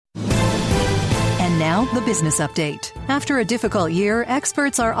now, the business update. After a difficult year,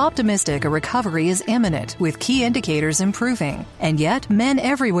 experts are optimistic a recovery is imminent, with key indicators improving. And yet, men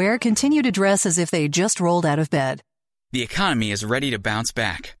everywhere continue to dress as if they just rolled out of bed. The economy is ready to bounce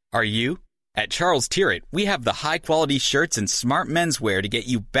back. Are you? At Charles Tirrett, we have the high-quality shirts and smart menswear to get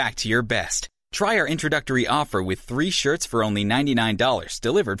you back to your best. Try our introductory offer with 3 shirts for only $99,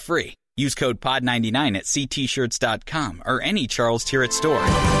 delivered free. Use code POD99 at ctshirts.com or any Charles Tirrett store.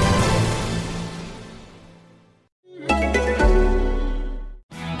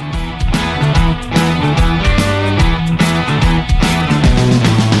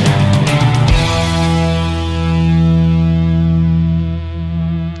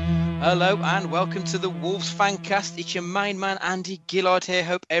 Hello and welcome to the Wolves Fancast. It's your main man Andy Gillard here.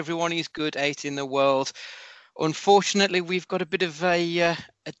 Hope everyone is good out in the world. Unfortunately, we've got a bit of a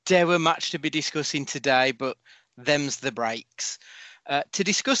dour match to be discussing today, but them's the breaks. To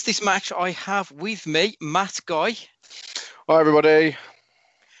discuss this match, I have with me Matt Guy. Hi, everybody.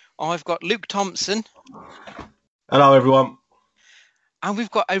 I've got Luke Thompson. Hello, everyone. And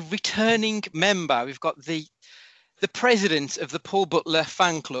we've got a returning member. We've got the president of the Paul Butler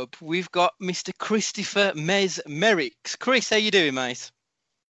fan club. We've got Mr. Christopher Merricks. Chris, how you doing, mate?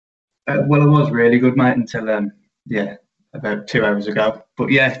 Well, I was really good, mate, until about 2 hours ago.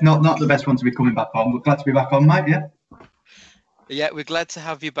 But yeah, not the best one to be coming back on. But glad to be back on, mate. Yeah, we're glad to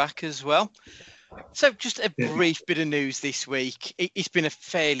have you back as well. So, just a brief bit of news this week. It's been a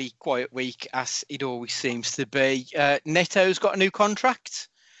fairly quiet week, as it always seems to be. Neto's got a new contract.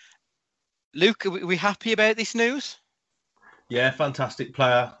 Luke, are we happy about this news? Yeah, fantastic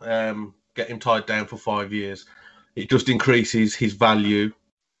player. Get him tied down for 5 years. It just increases his value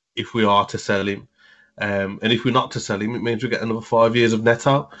if we are to sell him. And if we're not to sell him, it means we get another 5 years of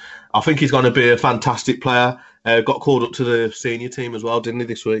Neto. I think he's going to be a fantastic player. Got called up to the senior team as well, didn't he,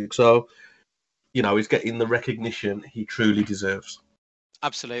 this week? So, he's getting the recognition he truly deserves.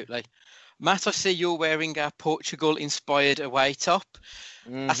 Absolutely. Matt, I see you're wearing a Portugal-inspired away top.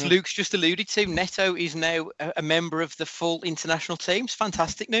 Mm-hmm. As Luke's just alluded to, Neto is now a member of the full international team. It's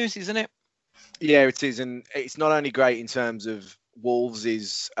fantastic news, isn't it? Yeah, it is. And it's not only great in terms of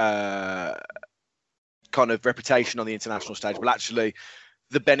Wolves' kind of reputation on the international stage, but actually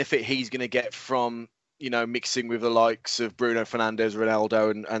the benefit he's going to get from, mixing with the likes of Bruno Fernandes,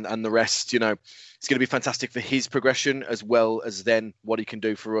 Ronaldo and the rest. It's going to be fantastic for his progression as well as then what he can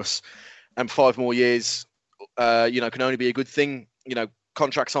do for us. And 5 more years, can only be a good thing.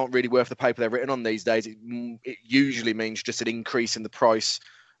 Contracts aren't really worth the paper they're written on these days. It usually means just an increase in the price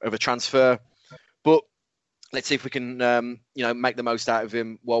of a transfer. But let's see if we can, make the most out of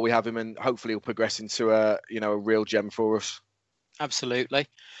him while we have him, and hopefully he'll progress into a real gem for us. Absolutely.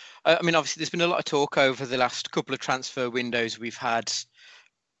 Obviously, there's been a lot of talk over the last couple of transfer windows. We've had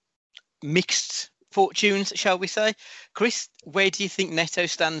mixed fortunes, shall we say. Chris, where do you think Neto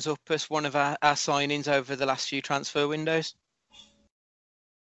stands up as one of our signings over the last few transfer windows?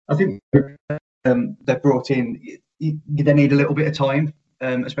 I think they've brought in, they need a little bit of time,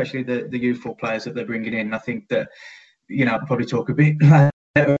 especially the youthful players that they're bringing in. I think that, I'll probably talk a bit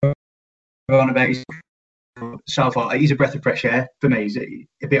later on about his so far. He's a breath of fresh air for me. He's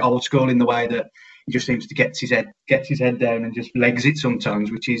a bit old school in the way that he just seems to get his head down and just legs it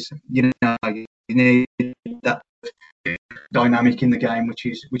sometimes, which is, you need that dynamic in the game, which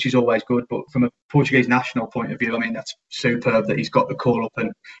is always good. But from a Portuguese national point of view, that's superb that he's got the call up,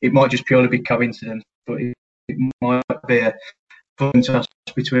 and it might just purely be coincidence, but it might be a fun test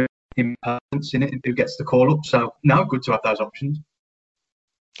between him and parents in it, who gets the call up. So no, good to have those options.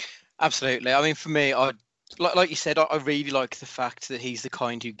 Absolutely. For me, like you said, I really like the fact that he's the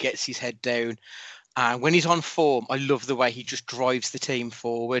kind who gets his head down. And when he's on form, I love the way he just drives the team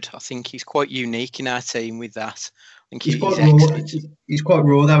forward. I think he's quite unique in our team with that. I think he's quite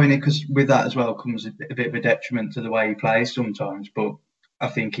raw, though, isn't he? Because with that as well comes a bit of a detriment to the way he plays sometimes. But I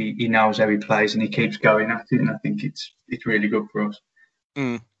think he knows how he plays and he keeps going at it. And I think it's really good for us.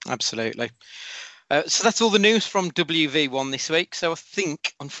 Absolutely. So that's all the news from WV1 this week. So I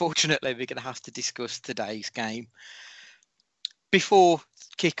think, unfortunately, we're going to have to discuss today's game. Before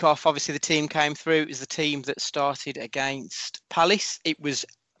kick-off, obviously the team came through. It was the team that started against Palace. It was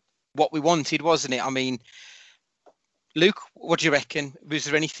what we wanted, wasn't it? Luke, what do you reckon? Was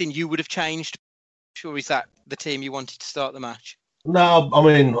there anything you would have changed? Or is that the team you wanted to start the match? No, I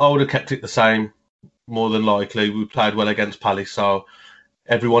would have kept it the same, more than likely. We played well against Palace, so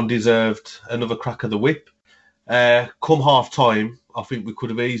everyone deserved another crack of the whip. Come half-time, I think we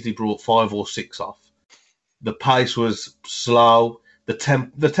could have easily brought 5 or 6 off. The pace was slow. The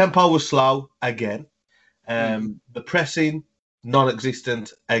tempo was slow again. The pressing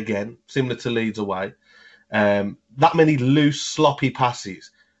non-existent again, similar to Leeds away. That many loose, sloppy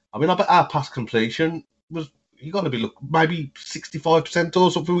passes. I mean, I bet our pass completion was, you got to be maybe 65%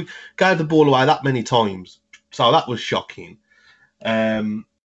 or something. We gave the ball away that many times, so that was shocking.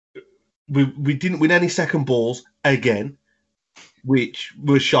 We didn't win any second balls again, which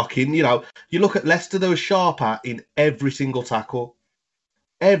was shocking. You know, you look at Leicester; they were sharper in every single tackle,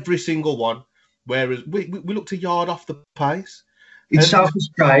 every single one. Whereas we looked a yard off the pace. It's so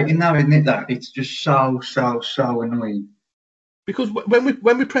frustrating now, isn't it? That it's just so annoying. Because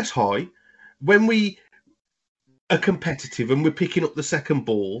when we press high, when we are competitive and we're picking up the second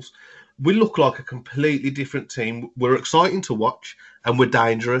balls, we look like a completely different team. We're exciting to watch and we're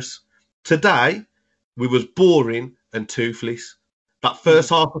dangerous. Today, we was boring and toothless. That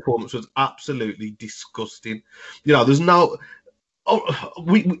first half performance was absolutely disgusting. You know, there's no.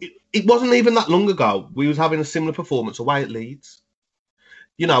 It wasn't even that long ago we was having a similar performance away at Leeds.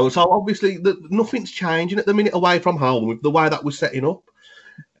 You know, so obviously nothing's changing at the minute away from home with the way that we're setting up.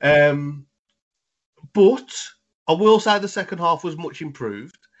 But I will say the second half was much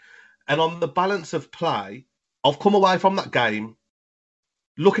improved. And on the balance of play, I've come away from that game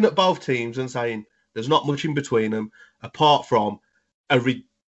looking at both teams and saying there's not much in between them apart from a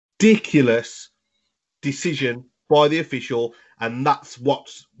ridiculous decision by the official, and that's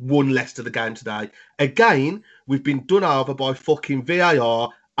what's won Leicester the game today. Again, we've been done over by fucking VAR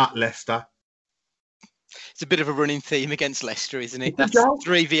at Leicester. It's a bit of a running theme against Leicester, isn't it? That's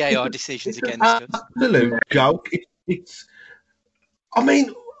 3 VAR decisions against us. Absolute joke. It's. I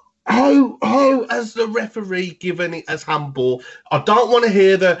mean, how has the referee given it as handball? I don't want to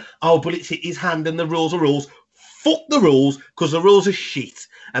hear but it's his hand and the rules are rules. Fuck the rules, because the rules are shit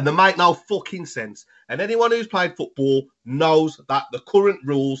and they make no fucking sense. And anyone who's played football knows that the current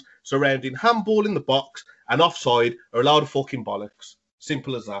rules surrounding handball in the box and offside are a load of fucking bollocks.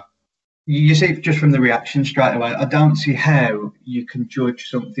 Simple as that. You see, just from the reaction straight away, I don't see how you can judge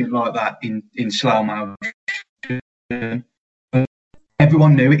something like that in slow motion.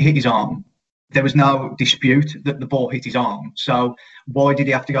 Everyone knew it hit his arm. There was no dispute that the ball hit his arm. So why did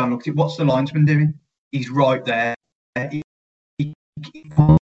he have to go and look at it? What's the linesman doing? He's right there. We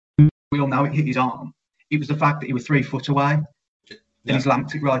all know it hit his arm. It was the fact that he was 3 foot away and he's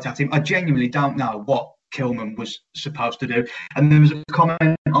lamped it right at him. I genuinely don't know what Kilman was supposed to do. And there was a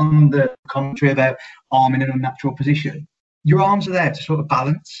comment on the commentary about arm in an unnatural position. Your arms are there to sort of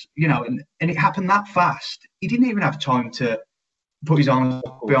balance, you know, and it happened that fast. He didn't even have time to put his arms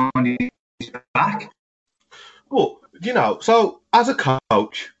behind his back. Well, you know, so as a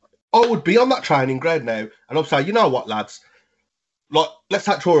coach, I would be on that training ground now and I'd say, you know what, lads? Like, let's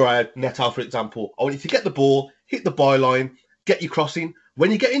take Troy Neto, for example. I want you to get the ball, hit the byline, get your crossing.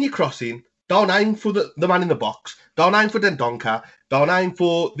 When you get in your crossing, don't aim for the man in the box. Don't aim for Dendonka. Don't aim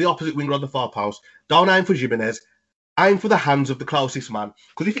for the opposite winger on the far post. Don't aim for Jimenez. Aim for the hands of the closest man.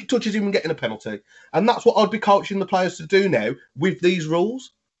 Because if it touches him, we're getting a penalty. And that's what I'd be coaching the players to do now with these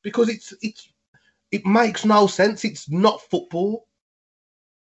rules. Because it makes no sense. It's not football.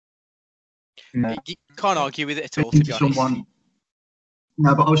 No. You can't argue with it at all, to be honest.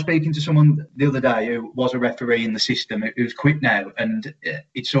 No, but I was speaking to someone the other day who was a referee in the system who's quit now, and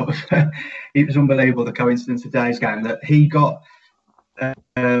it's sort of it was unbelievable, the coincidence of today's game that he got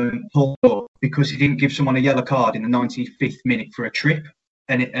pulled up because he didn't give someone a yellow card in the 95th minute for a trip,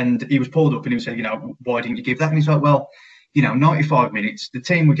 and he was pulled up and he was saying, you know, why didn't you give that? And he's like, well, you know, 95 minutes, the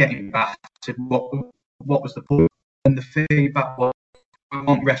team were getting battered. What was the point? And the feedback was, we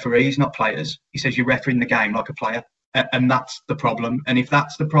want referees, not players. He says you're refereeing the game like a player. And that's the problem. And if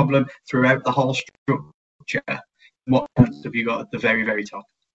that's the problem throughout the whole structure, what chance have you got at the very, very top?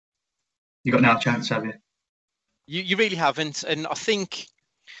 You've got no chance, have you? You really haven't. And I think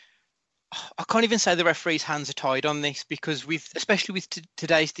I can't even say the referee's hands are tied on this, because especially with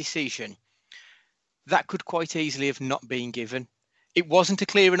today's decision, that could quite easily have not been given. It wasn't a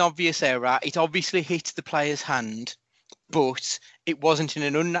clear and obvious error. It obviously hit the player's hand, but it wasn't in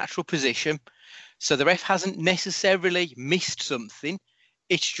an unnatural position. So the ref hasn't necessarily missed something.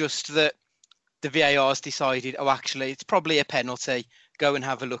 It's just that the VAR's decided, oh, actually, it's probably a penalty. Go and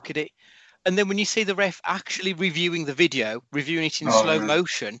have a look at it. And then when you see the ref actually reviewing the video, reviewing it in slow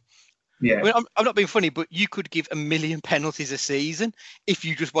motion, yeah. I mean, I'm not being funny, but you could give 1 million penalties a season if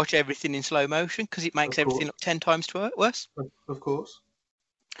you just watch everything in slow motion, because it makes everything look 10 times worse. Of course.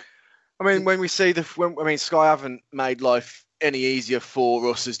 I mean, when we see Sky haven't made life any easier for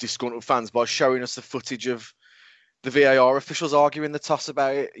us as disgruntled fans by showing us the footage of the VAR officials arguing the toss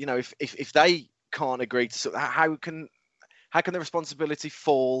about it. You know, if they can't agree to, how can the responsibility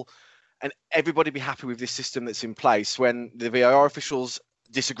fall and everybody be happy with this system that's in place when the VAR officials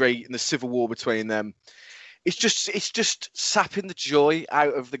disagree and the civil war between them. It's just sapping the joy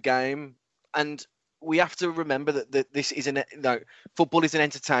out of the game, and we have to remember that this is football is an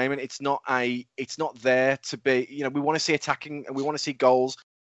entertainment. It's not there to be. We want to see attacking and we want to see goals.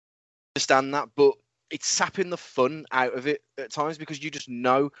 Understand that, but it's sapping the fun out of it at times because you just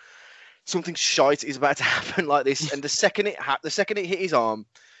know something shite is about to happen like this. And the second it hit his arm,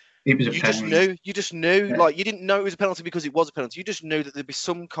 it was a you penalty. just knew, Yeah. like you didn't know it was a penalty because it was a penalty. You just knew that there'd be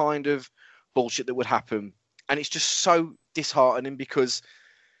some kind of bullshit that would happen, and it's just so disheartening because,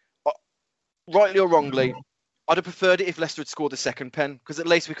 rightly or wrongly, I'd have preferred it if Leicester had scored the second pen because at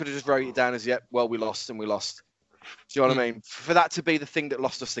least we could have just wrote it down as, well, we lost and we lost. Do you know what I mean? For that to be the thing that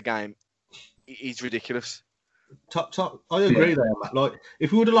lost us the game, it's ridiculous. Top. I agree there, Matt. Like,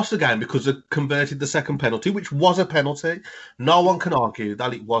 if we would have lost the game because they converted the second penalty, which was a penalty, no one can argue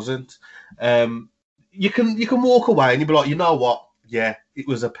that it wasn't. You can walk away and you'll be like, you know what? Yeah, it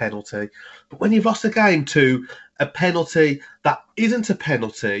was a penalty. But when you've lost a game to a penalty that isn't a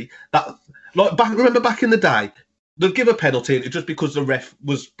penalty, remember back in the day, they'd give a penalty just because the ref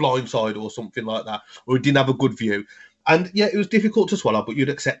was blindside or something like that, or he didn't have a good view. And yeah, it was difficult to swallow, but you'd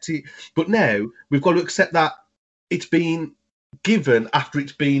accept it. But now we've got to accept that it's been given after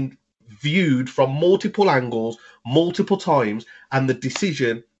it's been viewed from multiple angles, multiple times, and the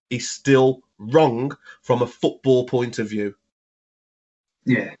decision is still wrong from a football point of view.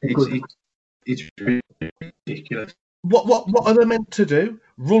 Yeah, it's ridiculous. What are they meant to do?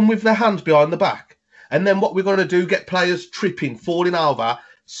 Run with their hands behind the back? And then what we're going to do, get players tripping, falling over,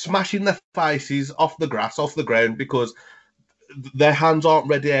 smashing their faces off the grass, off the ground, because their hands aren't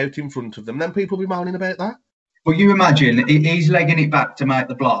ready out in front of them. Then people will be moaning about that. Well, you imagine he's legging it back to make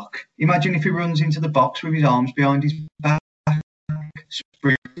the block. Imagine if he runs into the box with his arms behind his back.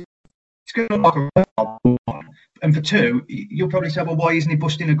 Sprint. It's going to look around. And for two, you'll probably say, well, why isn't he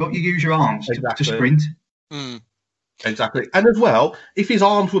busting a gut? You use your arms to sprint. Exactly. And as well, if his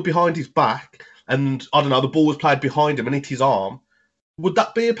arms were behind his back and, I don't know, the ball was played behind him and hit his arm, would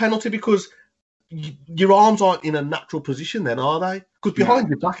that be a penalty? Because your arms aren't in a natural position then, are they? Because behind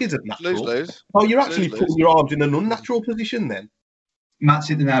your back isn't natural. Lose. Oh, you're actually putting your arms in an unnatural position then. Matt's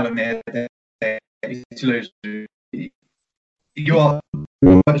hit the nail on the head. It's lose. You are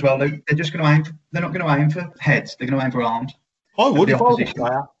as well. They're just going to aim. They're not going to aim for heads. They're going to aim for arms. I would if I was a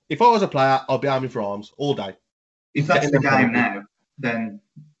player. If I was a player, I'd be aiming for arms all day. If that's the game now, then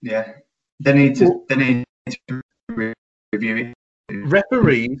yeah, they need to review it.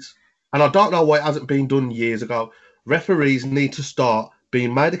 Referees, and I don't know why it hasn't been done years ago. Referees need to start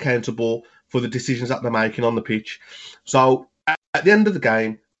being made accountable for the decisions that they're making on the pitch. So at the end of the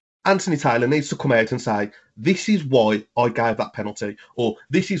game, Anthony Taylor needs to come out and say, this is why I gave that penalty, or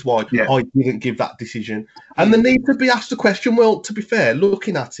this is why I didn't give that decision. And they need to be asked the question, well, to be fair,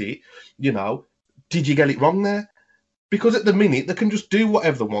 looking at it, did you get it wrong there? Because at the minute, they can just do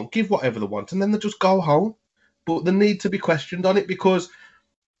whatever they want, give whatever they want, and then they just go home. But they need to be questioned on it because,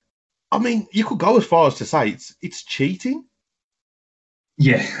 I mean, you could go as far as to say it's cheating.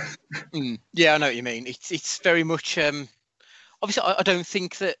 Yeah. Yeah, I know what you mean. It's very much... obviously, I don't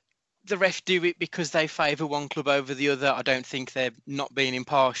think that the ref do it because they favour one club over the other. I don't think they're not being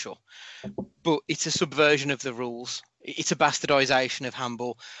impartial. But it's a subversion of the rules. It's a bastardisation of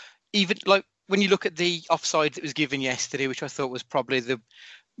handball. Even like when you look at the offside that was given yesterday, which I thought was probably the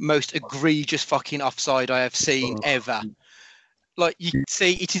most egregious fucking offside I have seen ever. Like you can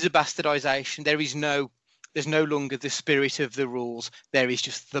see, it is a bastardisation. There's no longer the spirit of the rules. There is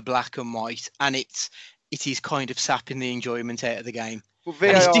just the black and white, and it is kind of sapping the enjoyment out of the game. Well,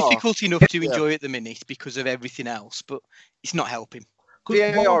 and it's difficult enough to enjoy at the minute because of everything else, but it's not helping.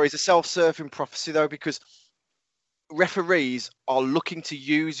 VAR is a self-serving prophecy, though, because referees are looking to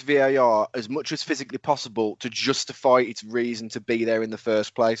use VAR as much as physically possible to justify its reason to be there in the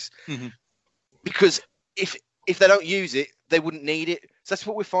first place. Mm-hmm. Because if they don't use it, they wouldn't need it. So that's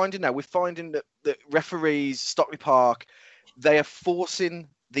what we're finding now. We're finding that referees, Stockley Park, they are forcing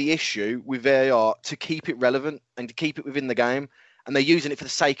the issue with VAR to keep it relevant and to keep it within the game, and they're using it for the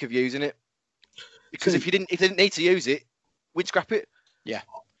sake of using it. Because if they didn't need to use it, we'd scrap it. Yeah.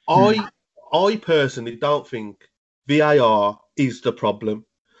 I personally don't think VAR is the problem.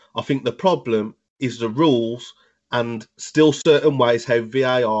 I think the problem is the rules and still certain ways how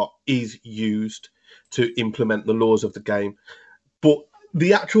VAR is used to implement the laws of the game. But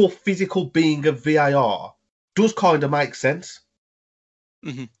the actual physical being of VAR does kind of make sense.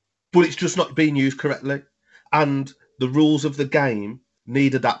 Mm-hmm. But it's just not being used correctly. And the rules of the game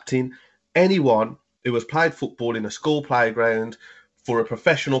need adapting. Anyone who has played football in a school playground for a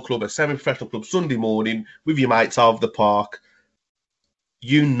professional club, a semi-professional club, Sunday morning with your mates over the park,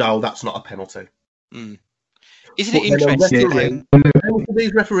 you know that's not a penalty. Mm. Isn't But it then a interesting? referee, how much are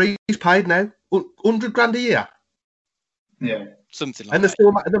these referees paid now? 100 grand a year? Yeah. Something like And they're that.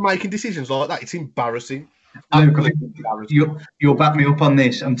 still they're making decisions like that. It's embarrassing. Luke, Absolutely embarrassing. you'll back me up on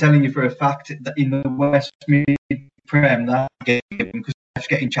this. I'm telling you for a fact that in the West Mid Prem, that game, because he's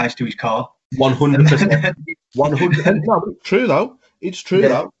getting chased to his car. 100%. 100%. No, but it's true though. It's true Yeah.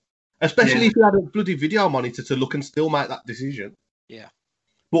 though. Especially Yeah. if you had a bloody video monitor to look and still make that decision. Yeah.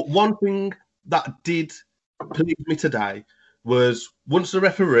 But one thing that did please me today was once the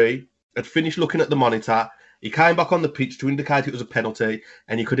referee had finished looking at the monitor, he came back on the pitch to indicate it was a penalty,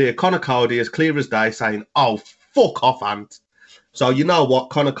 and you could hear Connor Cody as clear as day saying, "Oh, fuck off, Ant." So you know what,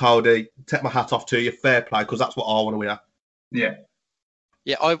 Connor Cody, take my hat off to you, fair play, because that's what I want to hear. Yeah.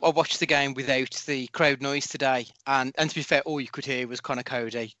 Yeah, I watched the game without the crowd noise today, and to be fair, all you could hear was Connor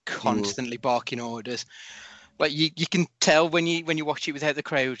Cody constantly barking orders. Like you can tell when you watch it without the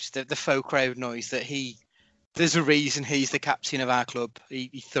crowd, the faux crowd noise, that there's a reason he's the captain of our club.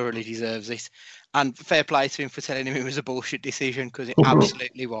 He thoroughly deserves it, and fair play to him for telling him it was a bullshit decision, because it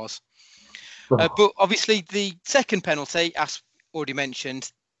absolutely was. But obviously the second penalty, as already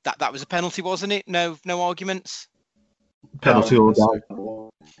mentioned, that was a penalty, wasn't it? No arguments. Penalty all day.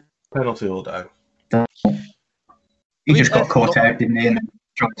 Penalty all day. He just got caught out, didn't he? And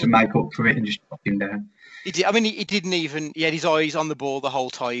tried to make up for it and just knocked him down. He did. I mean, he didn't even. He had his eyes on the ball the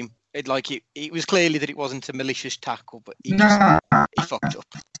whole time. It was clearly that it wasn't a malicious tackle, but he fucked up.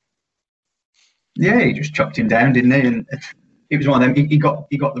 Yeah, he just chopped him down, didn't he? And it was one of them. He got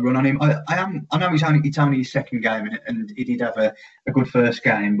the run on him. I know it's only his second game, and he did have a good first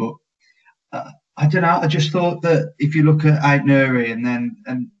game, but I don't know. I just thought that if you look at Aït-Nouri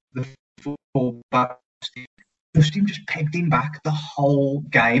and the fullback, just pegged him back the whole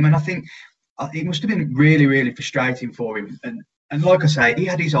game, and I think it must have been really, really frustrating for him. And like I say, he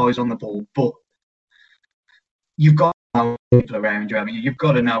had his eyes on the ball, but you've got to know people around you. I mean, you've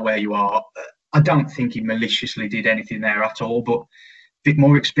got to know where you are. I don't think he maliciously did anything there at all, but a bit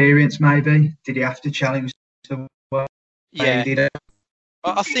more experience maybe. Did he have to challenge the way Yeah. he did it?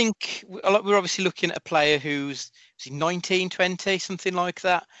 I think we're obviously looking at a player who's 19, 20, something like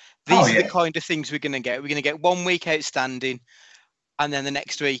that. These are the kind of things we're going to get. We're going to get 1 week outstanding, and then the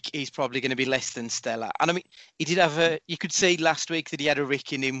next week he's probably going to be less than stellar. And I mean, he did have you could see last week that he had a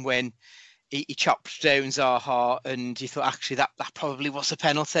rick in him when he chopped down Zaha, and you thought actually that probably was a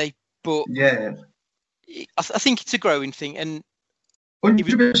penalty. But yeah, I think it's a growing thing, and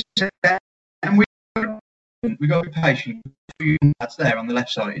 100%. And we got to be patient. That's there on the left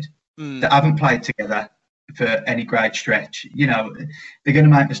side that haven't played together for any great stretch. You know, they're going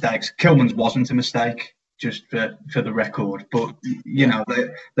to make mistakes. Kilman's wasn't a mistake, just for the record, but you know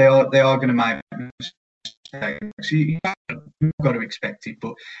they are going to make mistakes. You've got to expect it,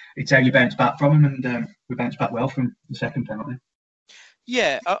 but it's how you bounce back from them, and we bounced back well from the second penalty.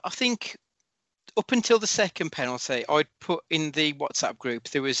 Yeah, I think up until the second penalty, I'd put in the WhatsApp group,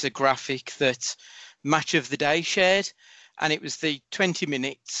 there was a graphic that Match of the Day shared, and it was the 20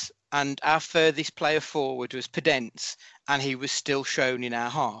 minutes, and our furthest player forward was Pedence, and he was still shown in our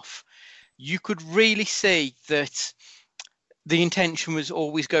half. You could really see that the intention was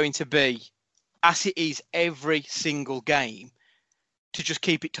always going to be, as it is every single game, to just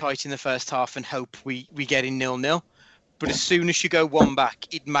keep it tight in the first half and hope we get in 0-0. But as soon as you go one back,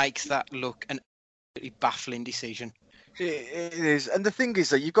 it makes that look an absolutely baffling decision. It is. And the thing is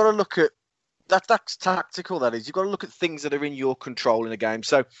that you've got to look at that's tactical, that is. You've got to look at things that are in your control in a game.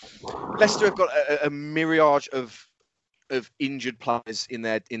 So Leicester have got a myriad of injured players in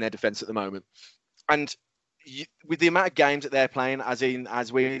their defence at the moment. And with the amount of games that they're playing, as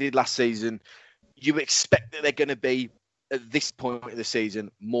we did last season, you expect that they're going to be, at this point of the season,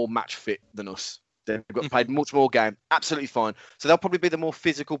 more match fit than us. They've got played much more game. Absolutely fine. So they'll probably be the more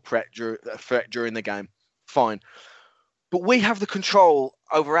physical threat during the game. Fine. But we have the control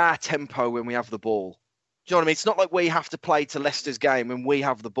over our tempo when we have the ball. Do you know what I mean? It's not like we have to play to Leicester's game when we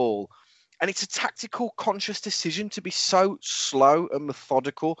have the ball. And it's a tactical, conscious decision to be so slow and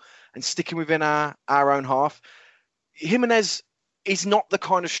methodical and sticking within our own half. Jimenez is not the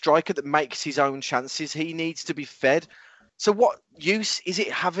kind of striker that makes his own chances. He needs to be fed. So what use is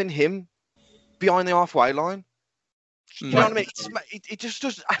it having him behind the halfway line? Do you know what I mean? It just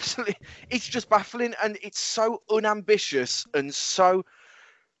does absolutely. It's just baffling, and it's so unambitious and so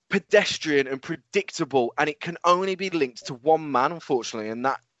pedestrian and predictable, and it can only be linked to one man, unfortunately, and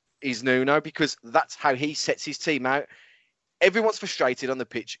that is Nuno, because that's how he sets his team out. Everyone's frustrated on the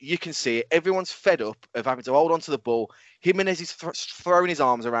pitch. You can see it. Everyone's fed up of having to hold on to the ball. Jimenez is throwing his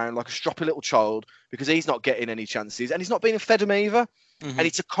arms around like a stroppy little child because he's not getting any chances and he's not being fed them either. Mm-hmm. And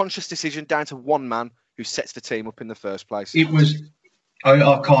it's a conscious decision down to one man who sets the team up in the first place. It was,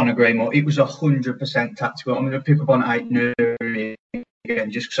 I can't agree more. It was 100% tactical. I'm going to pick up on Aitner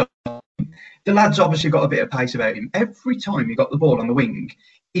again, just so the lad's obviously got a bit of pace about him. Every time he got the ball on the wing,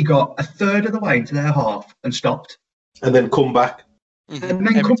 he got a third of the way into their half and stopped. And then come back. Mm-hmm. And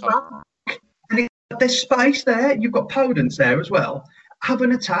then come back. And there's space there. You've got Podence there as well. Have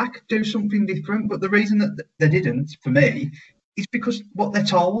an attack, do something different. But the reason that they didn't, for me, is because what they're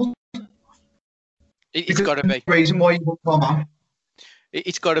told. It's got to be. The reason why you won't come on.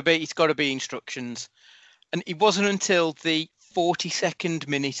 It's got to be. It's got to be instructions. And it wasn't until the 42nd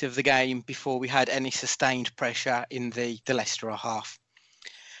minute of the game before we had any sustained pressure in the Leicester half.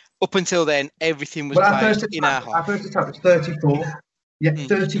 Up until then, everything was played in our half. Our first attack was 34. Yeah,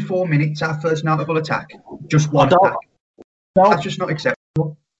 34 minutes, our first notable attack. Just one attack. That's just not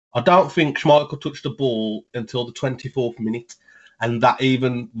acceptable. I don't think Schmeichel touched the ball until the 24th minute. And that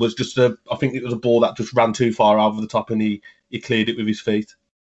even was just I think it was a ball that just ran too far over the top and he cleared it with his feet.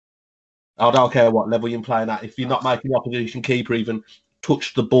 I don't care what level you're playing at. If you're not making the opposition keeper even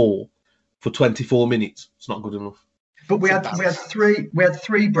touch the ball for 24 minutes, it's not good enough. But we had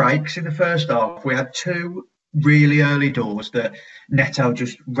three breaks in the first half. We had two really early doors that Neto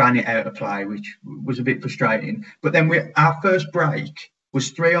just ran it out of play, which was a bit frustrating. But then our first break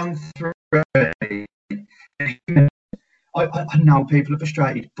was 3-on-3. I know people are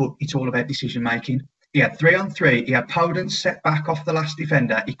frustrated, but it's all about decision making. He had 3-on-3. He had Podence set back off the last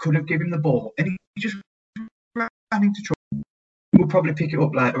defender. He couldn't give him the ball, and he just ran into trouble. We'll probably pick it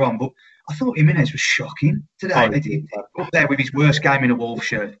up later on, but I thought Jimenez was shocking today. Up there with his worst game in a Wolves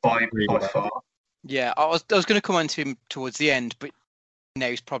shirt by far. Yeah, I was going to come on to him towards the end, but now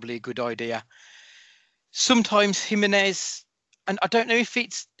is probably a good idea. Sometimes Jimenez, and I don't know if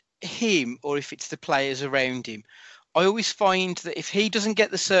it's him or if it's the players around him, I always find that if he doesn't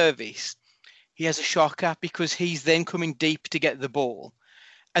get the service, he has a shocker because he's then coming deep to get the ball.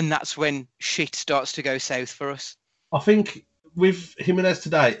 And that's when shit starts to go south for us. I think with Jimenez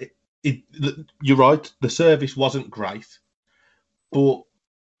today, you're right, the service wasn't great. But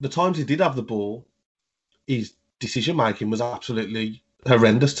the times he did have the ball, his decision-making was absolutely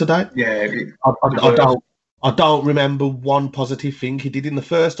horrendous today. Yeah. I don't remember one positive thing he did in the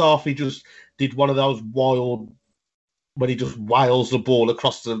first half. He just did one of those wild, when he just wails the ball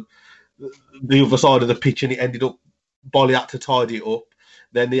across the other side of the pitch and it ended up, Bolly had to tidy it up.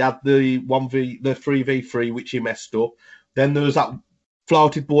 Then they had the 3v3, which he messed up. Then there was that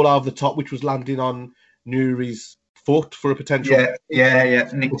floated ball over the top, which was landing on Nuri's foot for a potential. Yeah,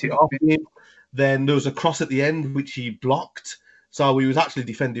 nicked it off him. Then there was a cross at the end, which he blocked. So he was actually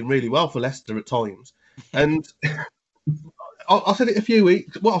defending really well for Leicester at times. And I said it a few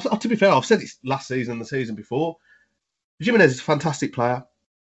weeks. Well, to be fair, I've said it last season, the season before. Jimenez is a fantastic player.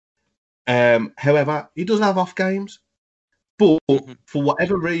 However, he does have off games. But for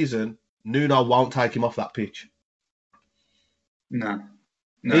whatever reason, Nuno won't take him off that pitch. No.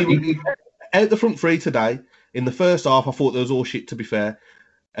 Out the front three today, in the first half, I thought there was all shit, to be fair.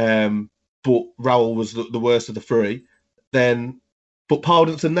 But Raul was the worst of the three. But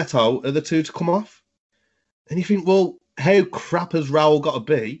Podence and Neto are the two to come off. And you think, well, how crap has Raul got to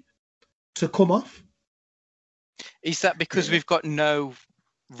be to come off? Is that because we've got no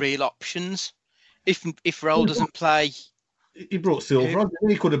real options? If Raul doesn't play... He brought Silva on.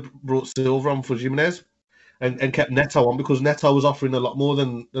 He could have brought Silva on for Jimenez and kept Neto on because Neto was offering a lot more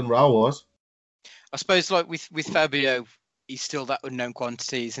than Raul was. I suppose like with Fabio, he's still that unknown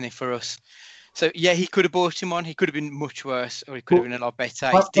quantity, isn't he, for us? So, yeah, he could have brought him on. He could have been much worse or he could have been a lot better.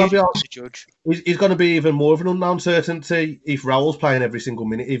 It's difficult to judge. He's going to be even more of an unknown certainty if Raul's playing every single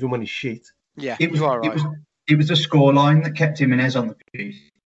minute, even when he's shit. Yeah, you are right. It was the scoreline that kept Jimenez on the pitch.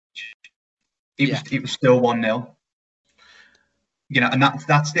 It was still 1-0. You know, and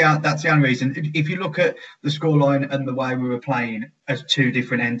that's the only reason. If you look at the scoreline and the way we were playing as two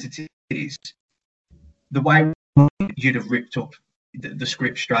different entities, the way you'd have ripped up the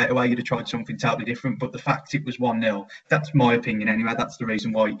script straight away, you'd have tried something totally different. But the fact it was 1-0, that's my opinion anyway. That's the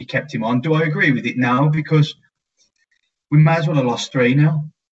reason why he kept him on. Do I agree with it? No, because we may as well have lost 3-0.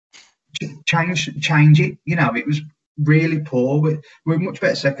 Change it. You know, it was really poor. We're much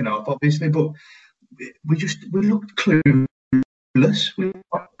better second half, obviously, but we looked clueless. We were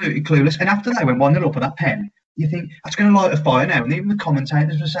absolutely clueless. And after they went 1-0 up at that pen, you think that's going to light a fire now. And even the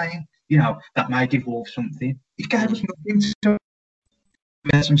commentators were saying, you know, that may give Wolves something. It gave us nothing to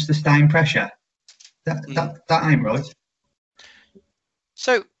some sustained pressure. That ain't right.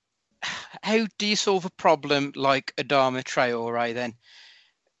 So, how do you solve a problem like Adama Traore then?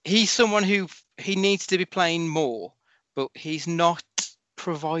 He's someone who he needs to be playing more, but he's not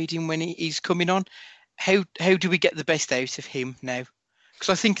providing when he's coming on. How do we get the best out of him now? Because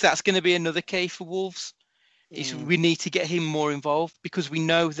I think that's going to be another key for Wolves. Is we need to get him more involved because we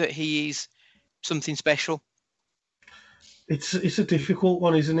know that he is something special. It's a difficult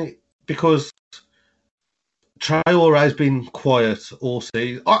one, isn't it? Because Traore has been quiet all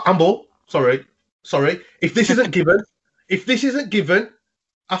season. Oh, handball. Sorry. If this isn't given,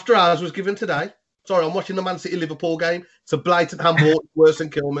 after ours was given today. Sorry, I'm watching the Man City Liverpool game. It's a blatant handball, worse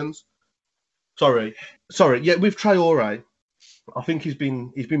than Kilman's. Sorry. Yeah, with Traore, I think he's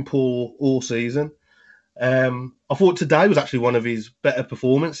been poor all season. I thought today was actually one of his better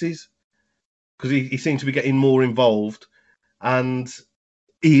performances because he seemed to be getting more involved, and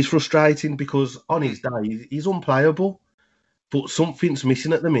he's frustrating because on his day he's unplayable, but something's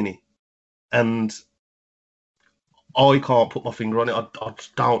missing at the minute, and I can't put my finger on it. I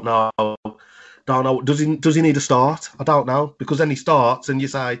just don't know. Does he need a start? I don't know, because then he starts and you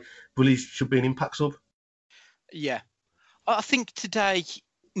say, well, he should be an impact sub. Yeah, I think today,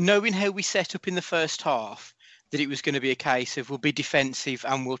 knowing how we set up in the first half, that it was going to be a case of we'll be defensive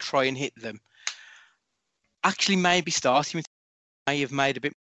and we'll try and hit them. Actually, maybe starting with may have made a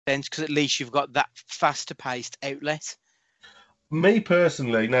bit more sense because at least you've got that faster paced outlet. Me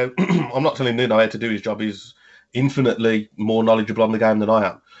personally, now I'm not telling Nuno how to do his job. He's infinitely more knowledgeable on the game than I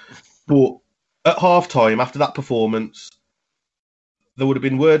am. But at half time, after that performance, there would have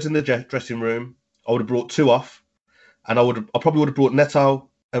been words in the dressing room. I would have brought two off, and I probably would have brought Neto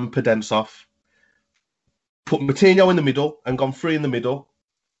and Podence off. Put Moutinho in the middle and gone three in the middle.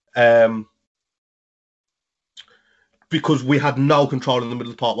 Because we had no control in the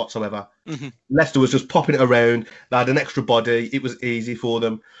middle of the park whatsoever. Mm-hmm. Leicester was just popping it around. They had an extra body. It was easy for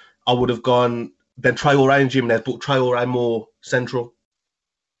them. I would have gone then Traore and Jimenez, but Traore more central.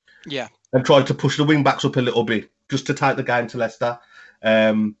 Yeah. And tried to push the wing backs up a little bit just to take the game to Leicester.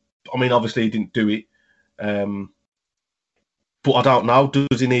 I mean, obviously he didn't do it. But I don't know.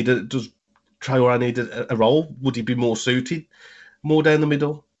 Does Traore need a role? Would he be more suited, more down the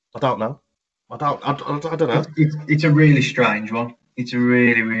middle? I don't know. I don't know. It's a really strange one. It's a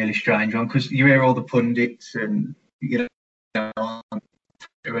really, really strange one because you hear all the pundits and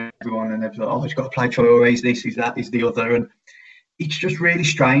everyone and they're like, oh, he's got to play Traore, he's this, he's that, he's the other, and it's just really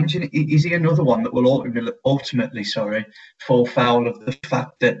strange. And is he another one that will ultimately fall foul of the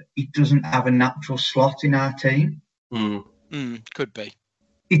fact that he doesn't have a natural slot in our team? Could be.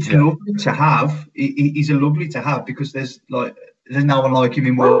 It's lovely to have. He's a lovely to have because there's no one like him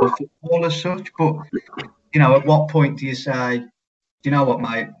in world football as such. But at what point do you say, you know what,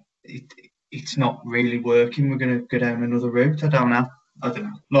 mate? It's not really working. We're going to go down another route. I don't know.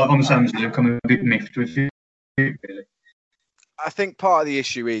 Like on the same as Luke, I'm a bit miffed with it, really. I think part of the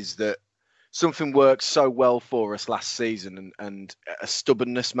issue is that something worked so well for us last season and a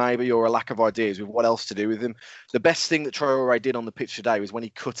stubbornness maybe or a lack of ideas with what else to do with him. The best thing that Traore did on the pitch today was when he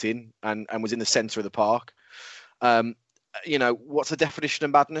cut in and was in the centre of the park. What's the definition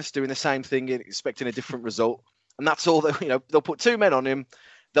of madness? Doing the same thing and expecting a different result. And that's all that, they'll put two men on him.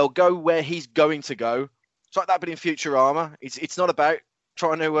 They'll go where he's going to go. It's like that, but in future armour. It's not about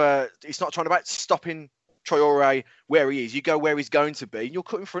about stopping Traore where he is. You go where he's going to be, and you'll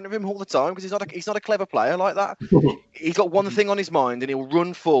cut in front of him all the time because he's not a clever player like that. He's got one thing on his mind, and he'll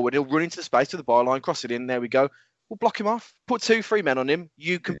run forward. He'll run into the space to the byline, cross it in. There we go. We'll block him off. Put 2-3 men on him.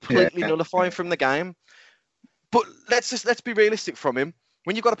 You completely nullify him from the game. But let's be realistic from him.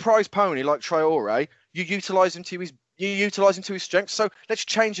 When you've got a prize pony like Traore, you utilise him to his strengths. So let's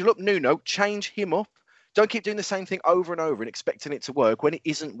change him up. Nuno, change him up. Don't keep doing the same thing over and over and expecting it to work. When it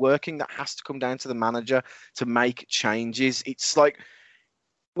isn't working, that has to come down to the manager to make changes. It's like,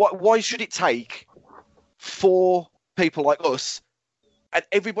 why should it take 4 people like us and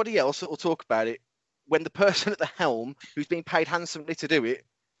everybody else that will talk about it when the person at the helm who's being paid handsomely to do it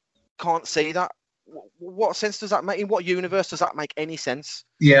can't see that? What sense does that make? In what universe does that make any sense?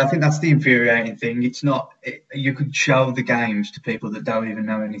 Yeah, I think that's the infuriating thing. It's not. You could show the games to people that don't even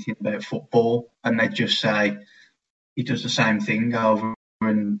know anything about football, and they just say he does the same thing over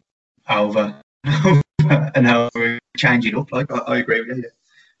and over and over, change it up. Like I agree with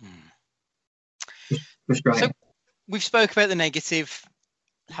you. Frustrating. So we've spoke about the negative.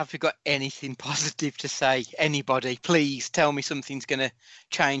 Have we got anything positive to say? Anybody, please tell me something's going to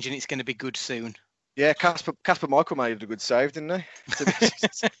change and it's going to be good soon. Yeah, Casper Michael made a good save, didn't he?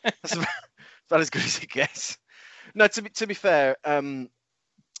 That's about as good as it gets. No, to be fair,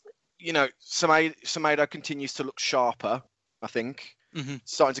 Semedo continues to look sharper, I think.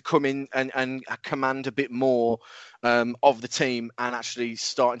 starting to come in and command a bit more of the team, and actually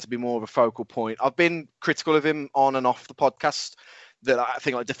starting to be more of a focal point. I've been critical of him on and off the podcast, that I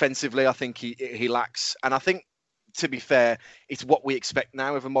think, like, defensively, I think he lacks. And I think, to be fair, it's what we expect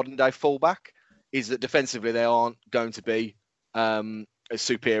now of a modern day fullback, is that defensively they aren't going to be as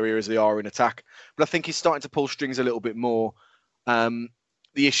superior as they are in attack. But I think he's starting to pull strings a little bit more. The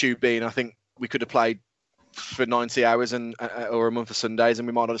issue being, I think we could have played for 90 hours or a month of Sundays, and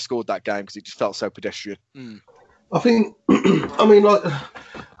we might not have scored that game because it just felt so pedestrian. I think, I mean, like,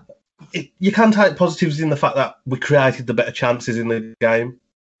 you can take positives in the fact that we created the better chances in the game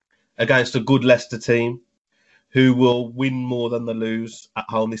against a good Leicester team who will win more than they lose at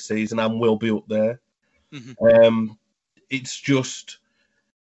home this season and will be up there. It's just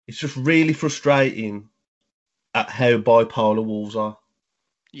really frustrating at how bipolar Wolves are.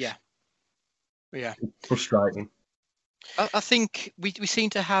 Yeah. Frustrating. I think we seem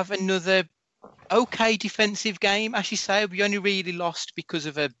to have another okay defensive game. As you say, we only really lost because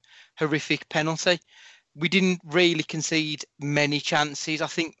of a horrific penalty. We didn't really concede many chances. I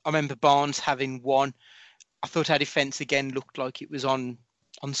remember Barnes having one. I thought our defence again looked like it was on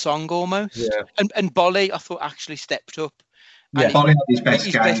song almost. Yeah. And Bolly, I thought, actually stepped up. Yeah, Bolly had his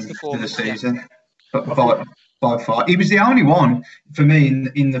best game of the season, but by far. He was the only one for me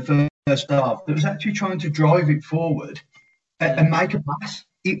in the first half that was actually trying to drive it forward and make a pass.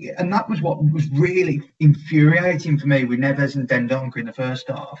 And that was what was really infuriating for me with Neves and Dendoncker in the first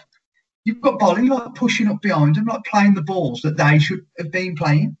half. You've got Bolly like pushing up behind them, like playing the balls that they should have been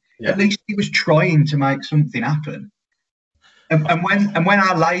playing. Yeah. At least he was trying to make something happen. And when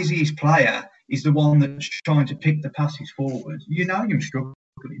our laziest player is the one that's trying to pick the passes forward, you're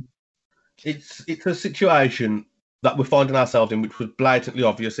struggling. It's a situation that we're finding ourselves in, which was blatantly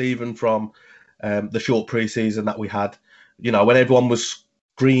obvious even from the short pre-season that we had. When everyone was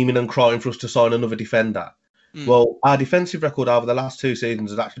screaming and crying for us to sign another defender. Well, our defensive record over the last 2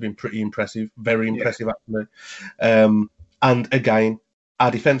 seasons has actually been pretty impressive, very impressive actually. And again, our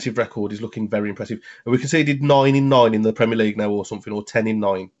defensive record is looking very impressive. And we conceded 9 in 9 in the Premier League now, or something, or 10 in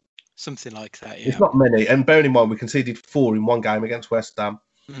 9. Something like that, yeah. It's not many. And bearing in mind, we conceded 4 in one game against West Ham.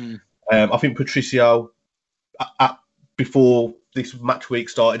 I think Patricio, before this match week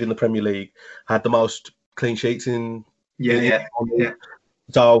started in the Premier League, had the most clean sheets in. Yeah.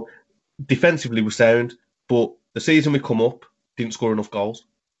 So defensively we're sound, but the season we come up, didn't score enough goals.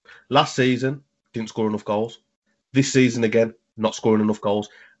 Last season, didn't score enough goals. This season again, not scoring enough goals.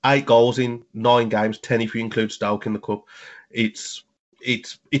 8 goals in 9 games, 10 if you include Stoke in the cup. It's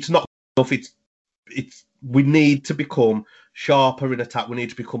not enough. We need to become sharper in attack. We need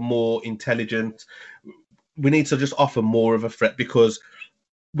to become more intelligent. We need to just offer more of a threat, because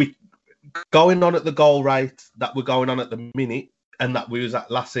we going on at the goal rate that we're going on at the minute and that we was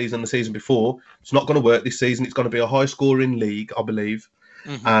at last season, the season before, it's not going to work this season. It's going to be a high-scoring league, I believe.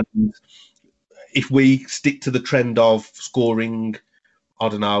 And if we stick to the trend of scoring,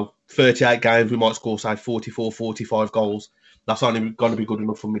 38 games, we might score, say, 44, 45 goals. That's only going to be good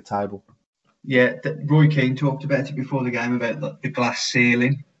enough for mid-table. Yeah, Roy Keane talked about it before the game, about the glass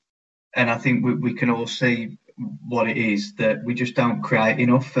ceiling. And I think we can all see what it is, that we just don't create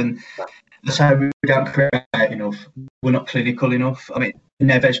enough. And that's how we don't create enough. We're not clinical enough. I mean,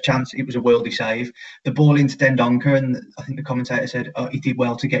 Neves' chance, it was a worldy save. The ball into Dendoncker, and I think the commentator said, he did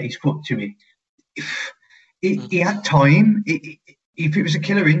well to get his foot to it. He had time. If it was a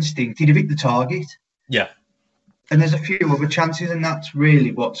killer instinct, he'd have hit the target. Yeah. And there's a few other chances, and that's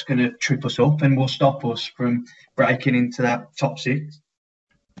really what's going to trip us up and will stop us from breaking into that top 6.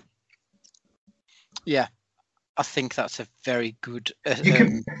 Yeah, I think that's a very good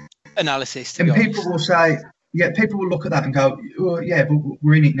analysis. And people will say, people will look at that and go, well, yeah, but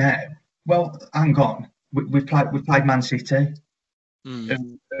we're in it now. Well, hang on, we've played Man City, who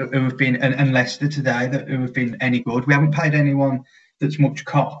have been, and Leicester today, who have been any good. We haven't played anyone that's much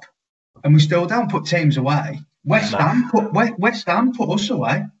cop, and we still don't put teams away. West Ham put us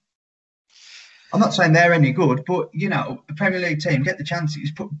away. I'm not saying they're any good, but a Premier League team get the chances,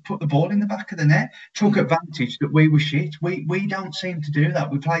 put the ball in the back of the net, took advantage that we were shit. We don't seem to do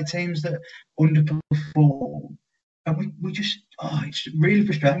that. We play teams that underperform, and we just it's really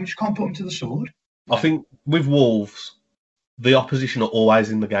frustrating. We just can't put them to the sword. I think with Wolves, the opposition are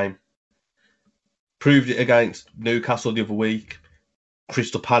always in the game. Proved it against Newcastle the other week,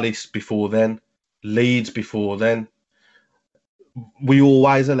 Crystal Palace before then, Leeds before then. We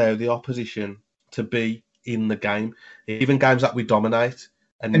always allow the opposition to be in the game, even games that we dominate.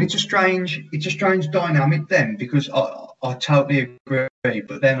 And it's a strange dynamic then, because I totally agree.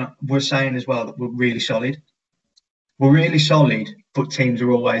 But then we're saying as well that we're really solid. we're really solid, but teams are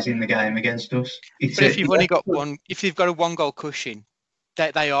always in the game against us. But if you've only got one, if you've got a 1-goal cushion,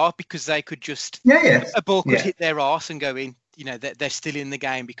 they are, because they could just a ball could hit their arse and go in. You know, they're still in the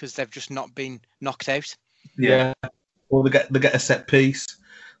game because they've just not been knocked out. Yeah. Or they get a set piece.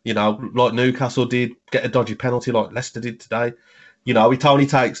 You know, like Newcastle did, get a dodgy penalty like Leicester did today. You know, it only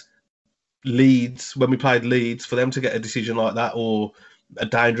takes Leeds, when we played Leeds, for them to get a decision like that or a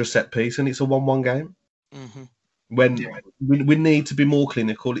dangerous set piece, and it's a 1-1 game. Mm-hmm. When we need to be more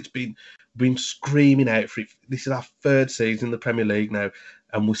clinical. It's been screaming out for it. This is our 3rd season in the Premier League now,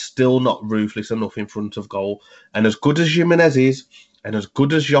 and we're still not ruthless enough in front of goal. And as good as Jimenez is, and as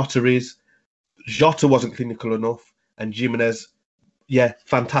good as Jota is, Jota wasn't clinical enough, and Jimenez,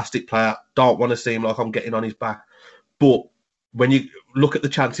 fantastic player. Don't want to seem like I'm getting on his back. But when you look at the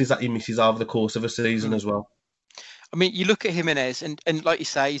chances that he misses over the course of a season as well. I mean, you look at Jimenez, and like you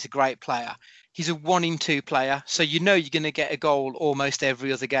say, he's a great player. He's a 1 in 2 player, so you know you're going to get a goal almost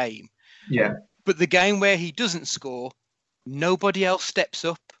every other game. Yeah. But the game where he doesn't score, nobody else steps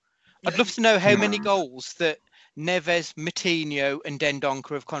up. I'd love to know how many goals that Neves, Moutinho and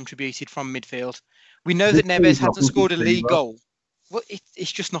Dendoncker have contributed from midfield. We know that Neves hasn't scored a league goal. Well,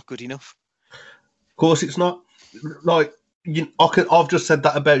 it's just not good enough. Of course it's not. Like, I've just said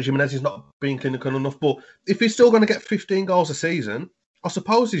that about Jimenez. He's not being clinical enough. But if he's still going to get 15 goals a season, I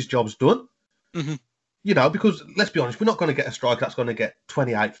suppose his job's done. Mm-hmm. You know, because let's be honest, we're not going to get a striker that's going to get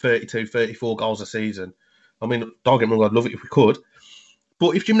 28, 32, 34 goals a season. I mean, don't get me wrong, I'd love it if we could.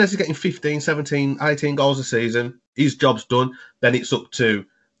 But if Jimenez is getting 15, 17, 18 goals a season, his job's done. Then it's up to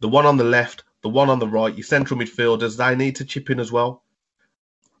the one on the left, the one on the right, your central midfielders. They need to chip in as well.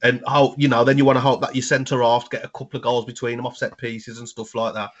 And then you want to hope that your centre half get a couple of goals between them, offset pieces and stuff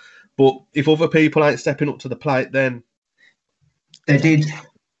like that. But if other people ain't stepping up to the plate, then they did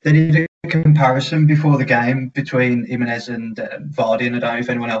a comparison before the game between Jimenez and Vardy, and I don't know if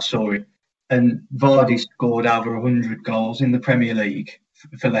anyone else saw it. And Vardy scored over 100 goals in the Premier League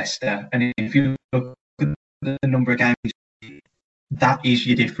for Leicester. And if you look at the number of games, that is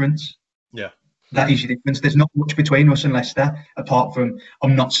your difference. Yeah. That is your difference. There's not much between us and Leicester, apart from,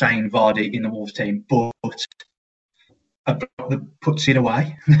 I'm not saying Vardy in the Wolves team, but a block that puts it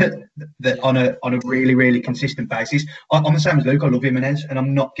away that on a really, really consistent basis. I'm the same as Luke. I love Jimenez, and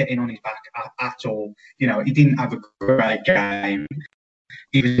I'm not getting on his back at all. You know, he didn't have a great game.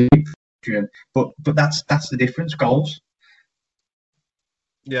 He was, but that's the difference. Goals.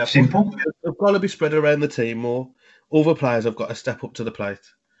 Yeah, simple. They've got to be spread around the team more. Other players have got to step up to the plate.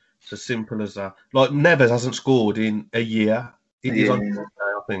 It's as simple as that. Like, Neves hasn't scored in a year. He's on now,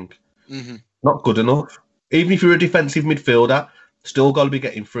 I think. Mm-hmm. Not good enough. Even if you're a defensive midfielder, still got to be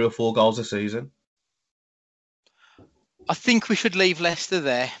getting 3 or 4 goals a season. I think we should leave Leicester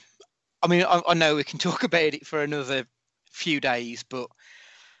there. I mean, I know we can talk about it for another few days, but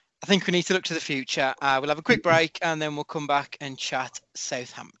I think we need to look to the future. We'll have a quick break and then we'll come back and chat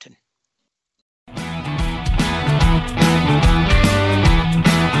Southampton.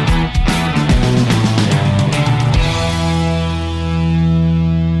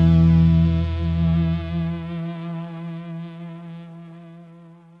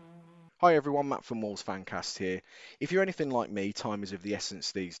 Hi everyone, Matt from Wolves Fancast here. If you're anything like me, time is of the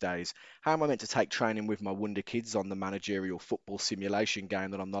essence these days. How am I meant to take training with my wonder kids on the managerial football simulation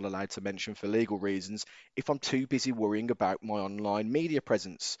game that I'm not allowed to mention for legal reasons if I'm too busy worrying about my online media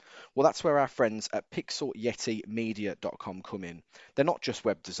presence? Well, that's where our friends at pixelyetimedia.com come in. They're not just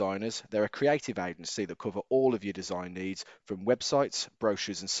web designers, they're a creative agency that cover all of your design needs, from websites,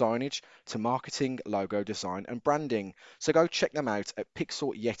 brochures and signage to marketing, logo design and branding. So go check them out at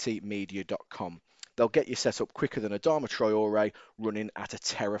pixelyetimedia.com. They'll get you set up quicker than Adama Traore running at a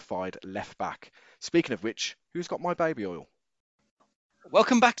terrified left back. Speaking of which, who's got my baby oil?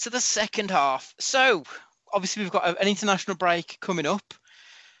 Welcome back to the second half. So, obviously we've got an international break coming up,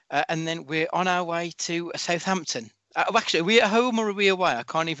 and then we're on our way to Southampton. Actually, are we at home or are we away? I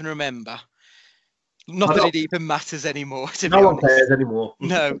can't even remember. Not that it even matters anymore, to be honest. No one cares anymore.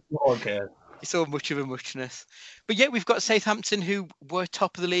 No. No one cares. It's all much of a muchness. But yeah, we've got Southampton, who were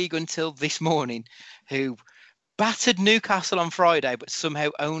top of the league until this morning, who battered Newcastle on Friday, but somehow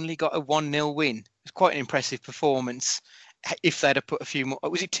only got a 1-0 win. It was quite an impressive performance. If they'd have put a few more...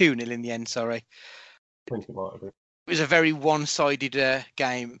 Was it 2-0 in the end? Sorry. I think it might have been. It was a very one-sided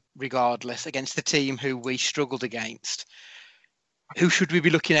game, regardless, against the team who we struggled against. Who should we be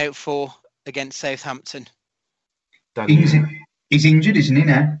looking out for against Southampton? He's injured, isn't he,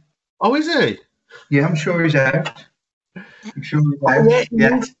 now? Oh, is he? Yeah, I'm sure he's out.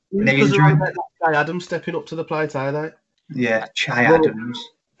 Yeah. Because Che Adams stepping up to the plate, are they? Yeah, Che Adams.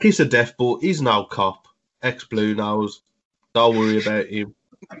 Kiss of death, but he's no cop. ex-Blue Nose. Don't worry about him.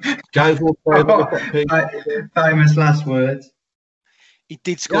 James will play Famous last words. He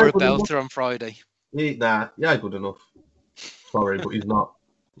did score a belter on Friday. He ain't good enough. Sorry, but he's not.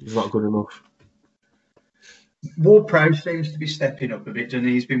 He's not good enough. Ward-Prowse seems to be stepping up a bit, doesn't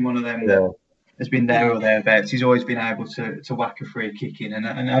he? He's been one of them that has been there or thereabouts. He's always been able to whack a free kick in, and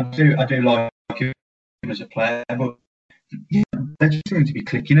I do like him as a player. But yeah, they just seem to be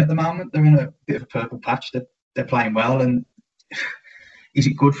clicking at the moment. They're in a bit of a purple patch. They're playing well, and is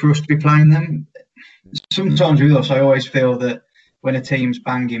it good for us to be playing them? Sometimes with us, I always feel that when a team's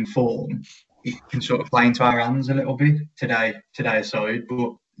banging form, it can sort of play into our hands a little bit today aside.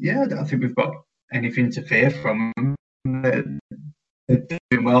 But yeah, I don't think we've got anything to fear from them. They're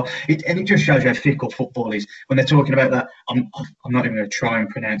doing well. It just shows how fickle football is. When they're talking about that, I'm not even going to try and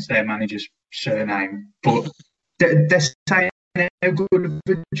pronounce their manager's surname, but they're saying how good of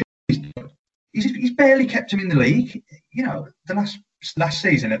a job he's barely kept him in the league, the last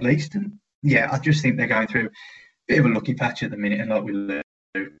season at least. And yeah, I just think they're going through a bit of a lucky patch at the minute, and like we do,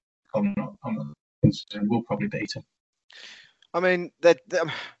 I'm not concerned. We'll probably beat them. I mean,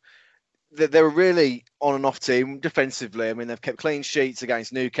 they're a really on and off team defensively. I mean, they've kept clean sheets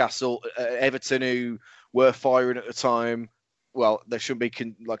against Newcastle, Everton, who were firing at the time. Well, they shouldn't be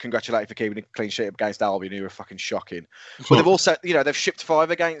congratulated for keeping a clean sheet against Albion, who were fucking shocking. But they've also, they've shipped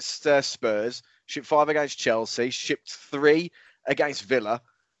 5 against Spurs, shipped 5 against Chelsea, shipped 3 against Villa.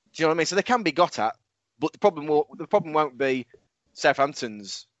 Do you know what I mean? So they can be got at, but the problem won't be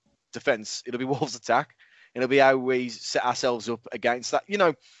Southampton's defence. It'll be Wolves' attack. It'll be how we set ourselves up against that.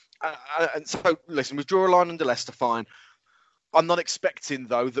 And so, listen, we draw a line under Leicester, fine. I'm not expecting,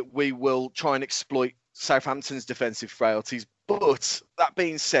 though, that we will try and exploit Southampton's defensive frailties. But that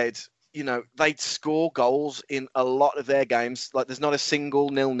being said, they score goals in a lot of their games. Like, there's not a single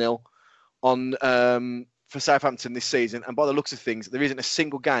 0-0 on for Southampton this season. And by the looks of things, there isn't a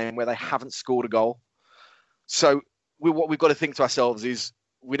single game where they haven't scored a goal. So what we've got to think to ourselves is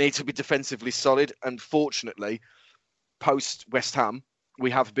we need to be defensively solid. And fortunately, post West Ham, we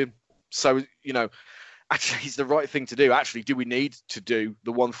have been. So, actually, it's the right thing to do. Actually, do we need to do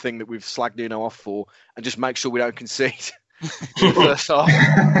the one thing that we've slagged Nuno off for and just make sure we don't concede in the first half?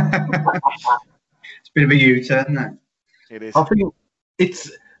 It's a bit of a U-turn, then. It is.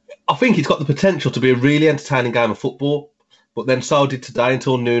 I think it's got the potential to be a really entertaining game of football, but then so did today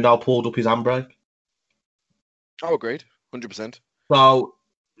until Nuno pulled up his handbrake. Oh, agreed. 100%. So,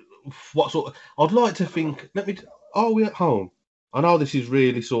 I'd like to think. Are we at home? I know this is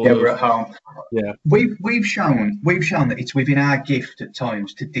really sort of. Yeah, we're at home. Yeah, we've shown that it's within our gift at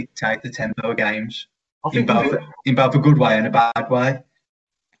times to dictate the tempo of games in both a good way and a bad way.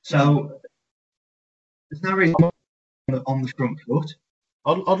 So there's no reason on the front foot.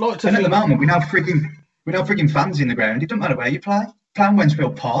 I'd like to. And at the moment, we now frigging fans in the ground. It doesn't matter where you play. Playing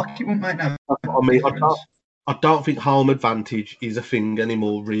Wensfield Park, it won't make no. I don't think home advantage is a thing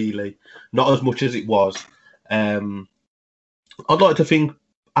anymore. Really, not as much as it was. I'd like to think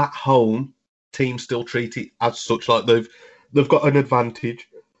at home teams still treat it as such, like they've got an advantage.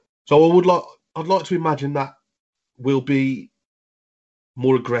 So I'd like to imagine that we'll be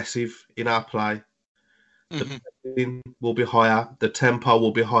more aggressive in our play. The pressing will be higher, the tempo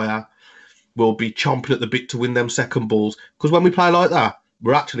will be higher. We'll be chomping at the bit to win them second balls. Because when we play like that,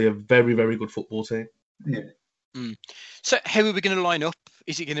 we're actually a very, very good football team. Yeah. So how are we going to line up?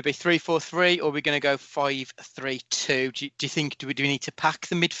 Is it going to be 3-4-3 or are we going to go 5-3-2? Do you think do we need to pack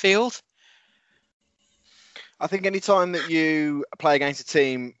the midfield? I think any time that you play against a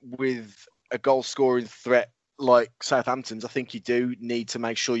team with a goal scoring threat like Southampton's, I think you do need to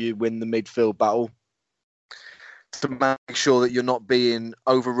make sure you win the midfield battle to make sure that you're not being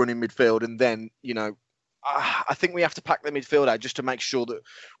overrun in midfield. And then, I think we have to pack the midfield out just to make sure that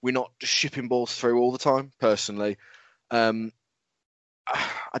we're not just shipping balls through all the time, personally.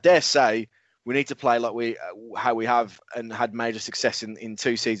 I dare say we need to play like how we have and had major success in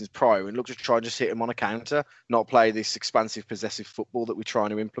 2 seasons prior, and look to try and just hit them on a counter, not play this expansive possessive football that we're trying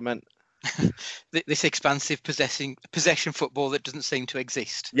to implement. This expansive possession football that doesn't seem to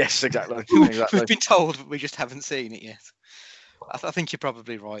exist. Yes, exactly. We've been told, but we just haven't seen it yet. I think you're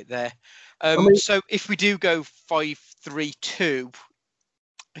probably right there. So if we do go 5-3-2,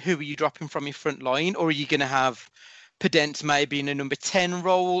 who are you dropping from your front line, or are you going to have Podence maybe in a number 10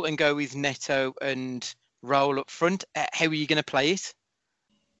 role and go with Neto and Raul up front? How are you going to play it?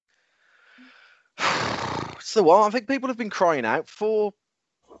 So I think people have been crying out for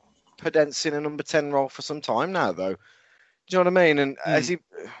Podence in a number 10 role for some time now, though. Do you know what I mean? And has he,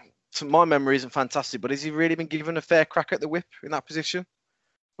 to my memory, isn't fantastic, but has he really been given a fair crack at the whip in that position?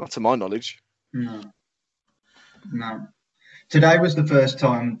 Not to my knowledge. No. No. Today was the first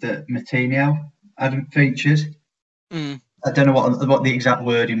time that Matinho hadn't featured. Mm. I don't know what the exact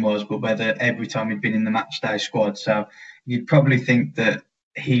wording was, but whether every time he'd been in the match day squad. So you'd probably think that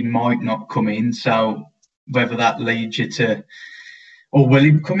he might not come in. So whether that leads you to, or will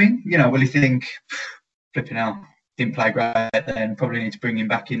he come in? You know, will he think, flipping out, didn't play great, then probably need to bring him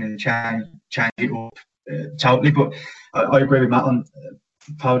back in and change it up totally. But I agree with Matt on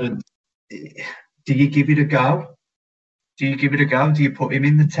Powden. Do you give it a go? Do you put him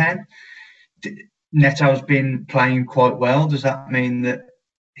in the 10? Neto's been playing quite well. Does that mean that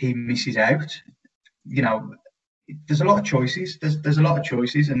he misses out? You know, there's a lot of choices. There's a lot of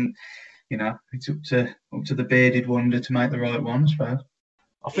choices, and you know, it's up to the bearded wonder to make the right one, I suppose.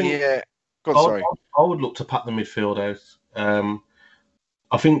 I think. Yeah. Go on, sorry. I would look to pack the midfield out.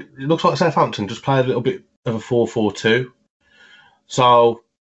 I think it looks like Southampton just played a little bit of a 4-4-2. So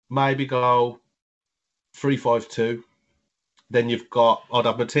maybe go 3-5-2. Then I'd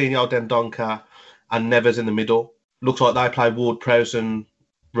have Matinho, Dendoncker, and Neves in the middle. Looks like they play Ward-Prowse and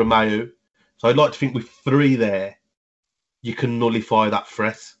Romeu. So I'd like to think with 3 there, you can nullify that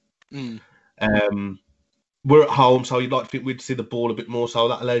threat. Mm. We're at home, so you'd like to think we'd see the ball a bit more, so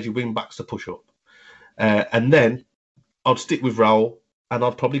that allows your wing-backs to push up. And then I'd stick with Raul, and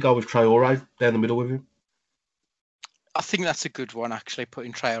I'd probably go with Traore down the middle with him. I think that's a good one, actually,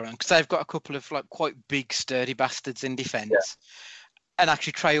 putting Traore on, because they've got a couple of like quite big, sturdy bastards in defence. Yeah. And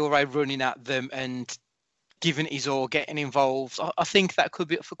actually Traore running at them and giving his all, getting involved. I think that could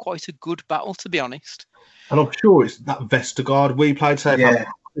be up for quite a good battle, to be honest. And I'm sure it's that Vestergaard. We played Southampton,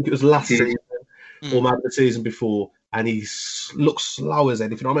 I think it was last season, or maybe the season before, and he looks slow as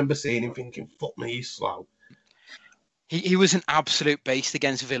anything. I remember seeing him thinking, fuck me, he's slow. He was an absolute beast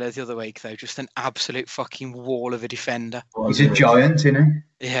against Villa the other week, though. Just an absolute fucking wall of a defender. He's a giant, isn't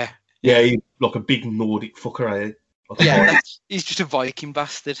he? Yeah. Yeah, he's like a big Nordic fucker, eh? Yeah, he's just a Viking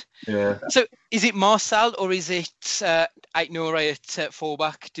bastard. Yeah. So is it Marcel or is it Aït-Nouri at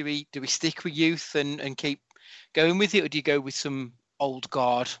fullback? Do we stick with youth and keep going with it, or do you go with some old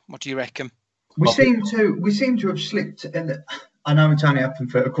guard? What do you reckon? We seem to have slipped, and I know it's only happened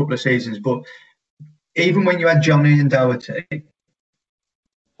for a couple of seasons, but even when you had Johnny and Doherty,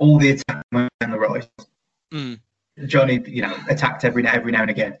 all the attack went down the right. Mm. Johnny, attacked every now and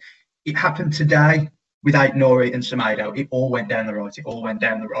again. It happened today with Aït-Nouri and Semedo. It all went down the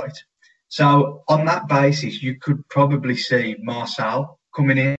right. So on that basis, you could probably see Marcel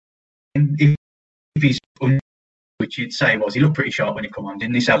coming in if he's which you'd say was. He looked pretty sharp when he come on,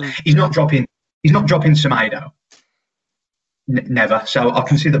 didn't he? So he's not dropping Semedo. Never. So I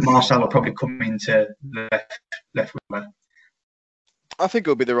can see that Marcel will probably come into left wing. I think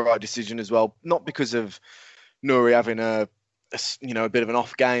it'll be the right decision as well, not because of Nouri having a bit of an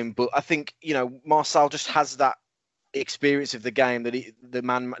off game, but I think Marcel just has that experience of the game, that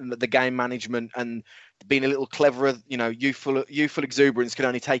the game management and being a little cleverer. Youthful exuberance can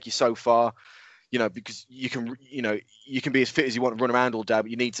only take you so far. Because you can be as fit as you want to run around all day, but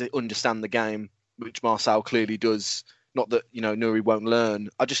you need to understand the game, which Marcel clearly does. Not that Nouri won't learn.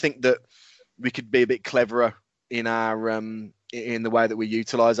 I just think that we could be a bit cleverer in our in the way that we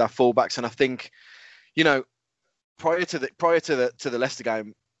utilise our fullbacks, and I think prior to the Leicester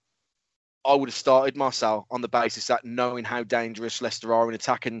game, I would have started Marcel on the basis that knowing how dangerous Leicester are in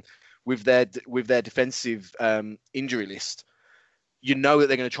attack and with their defensive injury list, that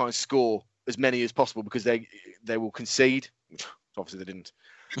they're going to try and score as many as possible because they will concede. Obviously, they didn't.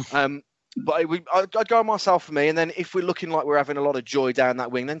 But I'd go Marcel for me, and then if we're looking like we're having a lot of joy down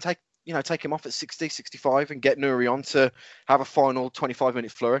that wing, then take him off at 60, 65 and get Nouri on to have a final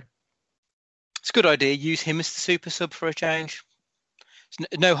 25-minute flurry. It's a good idea. Use him as the super sub for a change.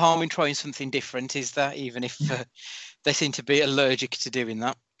 There's no harm in trying something different, is there? Even if they seem to be allergic to doing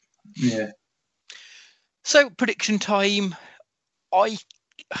that. Yeah. So prediction time. I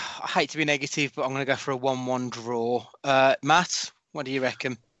hate to be negative, but I'm going to go for a 1-1 draw. Matt, what do you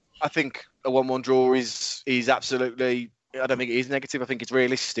reckon? I think a 1-1 draw is absolutely. I don't think it is negative. I think it's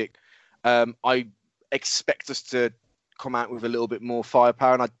realistic. I expect us to come out with a little bit more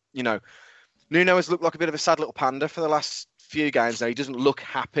firepower, and Nuno has looked like a bit of a sad little panda for the last few games now. He doesn't look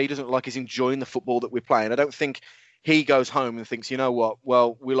happy. He doesn't look like he's enjoying the football that we're playing. I don't think he goes home and thinks, you know what?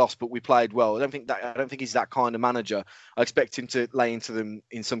 Well, we lost, but we played well. I don't think he's that kind of manager. I expect him to lay into them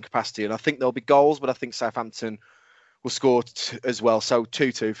in some capacity, and I think there'll be goals, but I think Southampton will score as well. So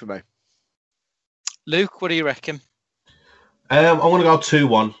 2-2 for me. Luke, what do you reckon? I want to go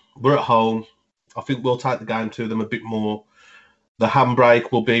 2-1. We're at home. I think we'll take the game to them a bit more. The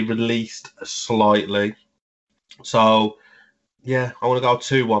handbrake will be released slightly. So, yeah, I want to go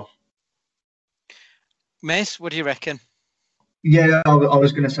 2-1. Mez, what do you reckon? Yeah, I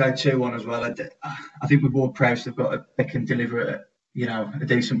was going to say 2-1 as well. I think with Ward-Prowse, they can deliver a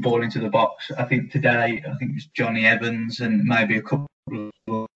decent ball into the box. I think today, it was Johnny Evans and maybe a couple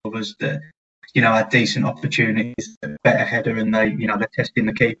of others that, had decent opportunities, better header, and they're testing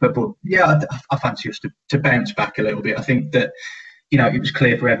the keeper. But yeah, I fancy us to bounce back a little bit. I think that, it was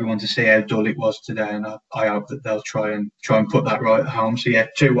clear for everyone to see how dull it was today, and I hope that they'll try and put that right at home. So yeah,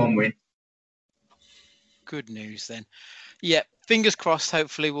 2-1 win. Good news then. Yeah, fingers crossed.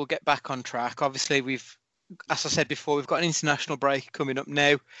 Hopefully we'll get back on track. Obviously as I said before, we've got an international break coming up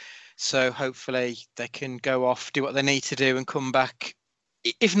now. So hopefully they can go off, do what they need to do and come back,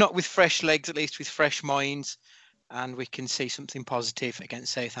 if not with fresh legs, at least with fresh minds. And we can see something positive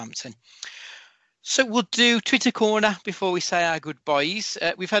against Southampton. So we'll do Twitter Corner before we say our goodbyes.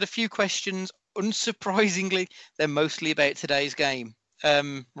 We've had a few questions. Unsurprisingly, they're mostly about today's game.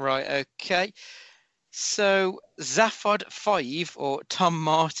 Right, okay. So Zaphod5 or Tom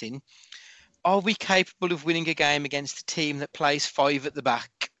Martin, are we capable of winning a game against a team that plays 5 at the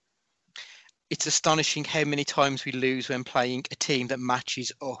back? It's astonishing how many times we lose when playing a team that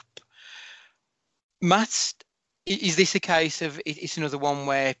matches up. Matt, is this a case of it's another one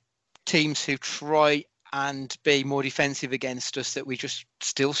where teams who try and be more defensive against us, that we're just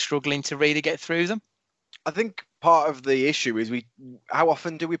still struggling to really get through them? I think part of the issue is how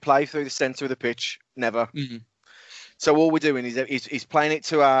often do we play through the centre of the pitch? Never. Mm-hmm. So all we're doing is playing it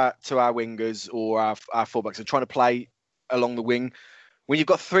to our wingers or our fullbacks and trying to play along the wing. When you've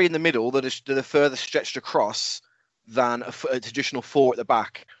got 3 in the middle that are further stretched across than a traditional 4 at the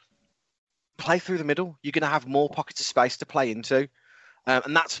back, play through the middle. You're going to have more pockets of space to play into.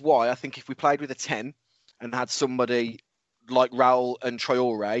 And that's why I think if we played with a 10 and had somebody like Raul and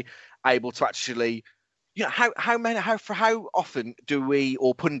Traore able to actually, how often do we,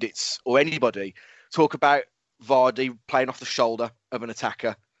 or pundits or anybody, talk about Vardy playing off the shoulder of an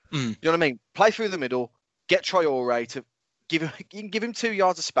attacker? You know what I mean? Play through the middle, get Traore to give him 2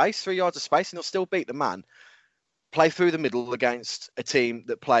 yards of space, 3 yards of space, and he'll still beat the man. Play through the middle against a team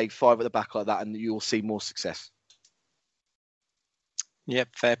that play 5 at the back like that, and you'll see more success. Yep,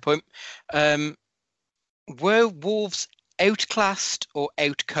 fair point. Were Wolves outclassed or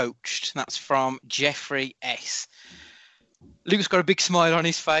outcoached? That's from Jeffrey S. Luke's got a big smile on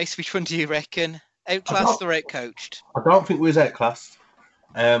his face. Which one do you reckon? Outclassed or outcoached? I don't think we was outclassed.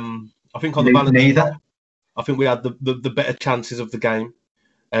 I think on the balance, neither. I think we had the better chances of the game,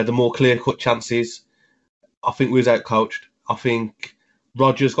 the more clear-cut chances. I think we was outcoached. I think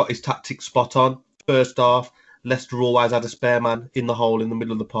Rodgers got his tactics spot on. First half, Leicester always had a spare man in the hole in the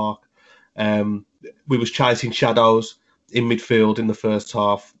middle of the park. We was chasing shadows in midfield in the first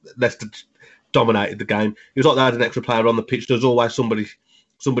half. Leicester dominated the game. It was like they had an extra player on the pitch. There's always somebody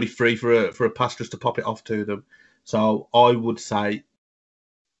free for a pass just to pop it off to them. So I would say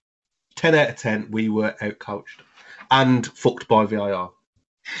 10 out of 10, we were outcoached and fucked by VAR.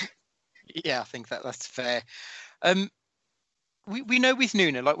 Yeah, I think that's fair. We know with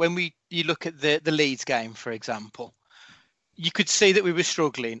Nuno, like when you look at the Leeds game, for example, you could see that we were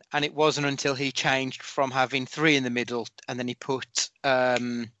struggling, and it wasn't until he changed from having 3 in the middle and then he put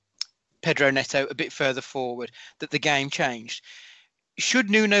Pedro Neto a bit further forward that the game changed. Should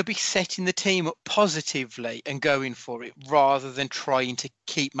Nuno be setting the team up positively and going for it rather than trying to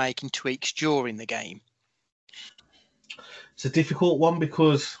keep making tweaks during the game? It's a difficult one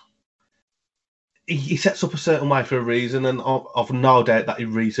because he sets up a certain way for a reason, and I've no doubt that he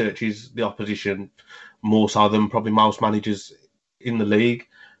researches the opposition more so than probably most managers in the league.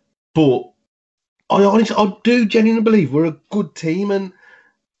 But I do genuinely believe we're a good team, and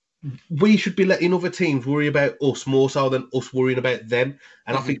we should be letting other teams worry about us more so than us worrying about them.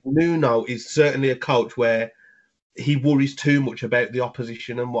 And I think Nuno is certainly a coach where he worries too much about the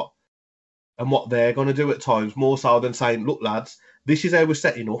opposition and what they're going to do at times, more so than saying, look, lads, this is how we're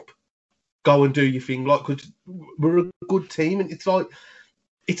setting up. Go and do your thing. Like, because we're a good team. And it's like,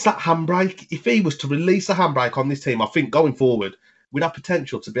 it's that handbrake. If he was to release the handbrake on this team, I think going forward, we'd have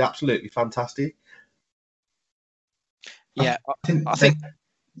potential to be absolutely fantastic. Yeah, I think...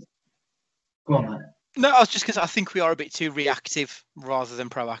 Go on, mate. No, I was just because I think we are a bit too reactive rather than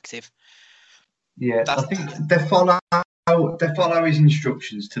proactive. Yeah, I think they follow his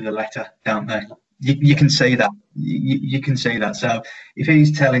instructions to the letter, don't they? You can see that. You can see that. So if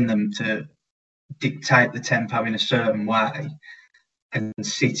he's telling them to dictate the tempo in a certain way and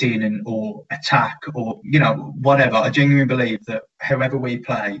sit in or attack or whatever, I genuinely believe that however we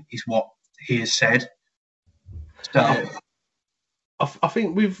play is what he has said. So I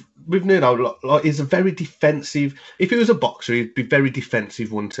think with Nuno, like he's a very defensive. If he was a boxer, he'd be very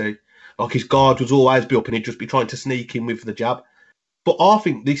defensive, wouldn't he? Like his guard would always be up and he'd just be trying to sneak in with the jab. But I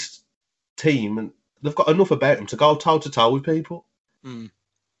think this team, and they've got enough about them to go toe to toe with people. Mm.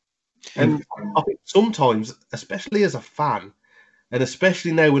 And I think sometimes, especially as a fan, and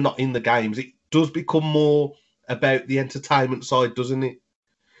especially now we're not in the games, it does become more about the entertainment side, doesn't it?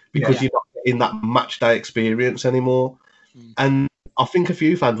 Because you're not getting that match day experience anymore. And I think a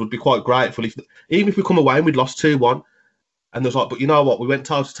few fans would be quite grateful if, even if we come away and we'd lost 2-1, and there's like, but you know what, we went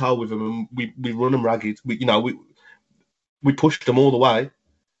toe to toe with them and we run them ragged. We pushed them all the way.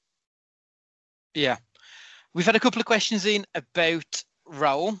 Yeah. We've had a couple of questions in about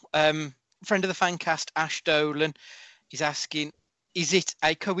Raul. Friend of the Fancast, Ash Dolan, is asking, is it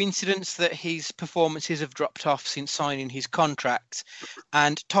a coincidence that his performances have dropped off since signing his contract?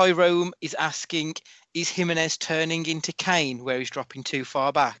 And Tyrone is asking, is Jimenez turning into Kane, where he's dropping too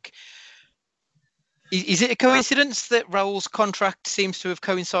far back? Is it a coincidence that Raul's contract seems to have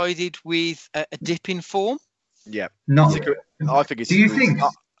coincided with a dip in form? Yeah. No. I think it's... Do you think?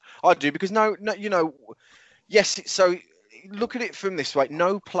 I do, because no, yes, so look at it from this way.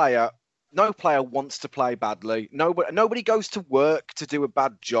 No player wants to play badly. Nobody goes to work to do a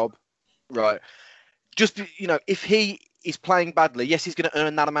bad job, right? Just if he is playing badly, yes, he's going to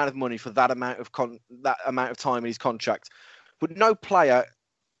earn that amount of money for that amount of time in his contract. But no player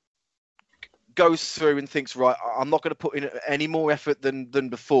goes through and thinks, right, I'm not going to put in any more effort than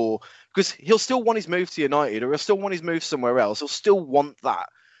before, because he'll still want his move to United, or he'll still want his move somewhere else. He'll still want that,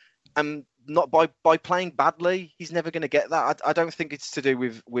 and not by playing badly, he's never going to get that. I don't think it's to do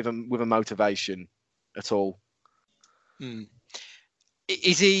with a motivation at all.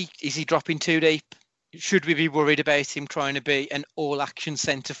 Is he dropping too deep? Should we be worried about him trying to be an all-action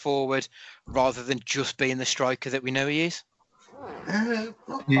centre forward rather than just being the striker that we know he is?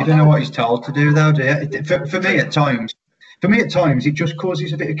 You don't know what he's told to do, though, do you? For me, at times, it just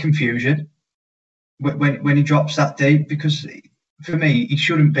causes a bit of confusion when he drops that deep. Because for me, he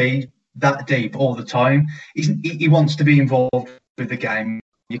shouldn't be that deep all the time. He wants to be involved with the game.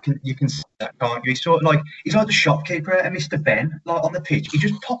 You can see that, can't you? He's like the shopkeeper at Mr. Ben, like on the pitch. He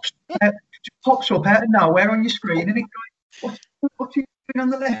just pops up out of nowhere on your screen, and it's like, what's he doing on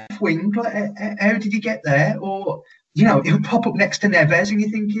the left wing? Like, how did he get there? Or he'll pop up next to Neves, and you're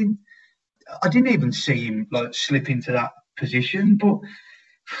thinking, I didn't even see him like slip into that position. But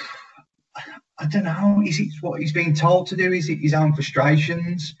I don't know. Is it what he's being told to do? Is it his own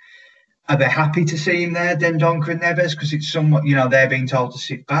frustrations? Are they happy to see him there, Dendoncker and Neves, because it's somewhat, they're being told to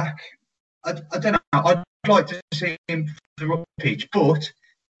sit back? I don't know. I'd like to see him for the pitch, but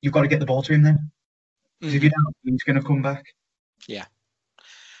you've got to get the ball to him then. Because if you don't, he's going to come back. Yeah.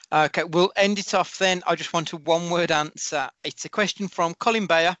 Okay, we'll end it off then. I just want a one-word answer. It's a question from Colin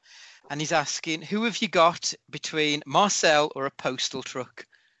Bayer, and he's asking, who have you got between Marcel or a postal truck?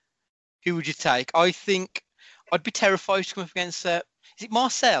 Who would you take? I think I'd be terrified to come up against... is it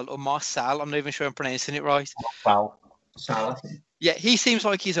Marcel or Marcel? I'm not even sure I'm pronouncing it right. Marcel. Yeah, he seems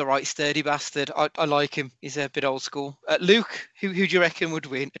like he's a right sturdy bastard. I like him. He's a bit old school. Luke, who do you reckon would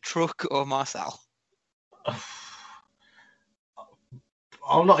win, a truck or Marcel?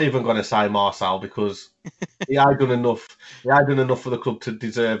 I'm not even going to say Marcel, because he ain't done enough. He ain't done enough for the club to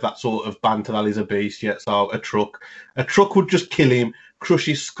deserve that sort of banter that he's a beast yet. So a truck would just kill him, crush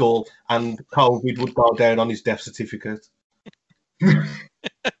his skull, and COVID would go down on his death certificate.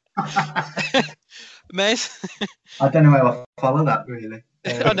 Mate? I don't know how I follow that, really.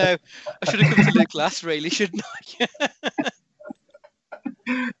 I know. I should have come to Luke last, really, shouldn't I?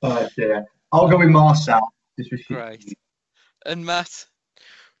 Oh, dear. I'll go with Marcel. Great. And Matt?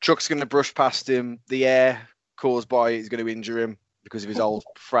 Truck's going to brush past him. The air caused by it is going to injure him because of his old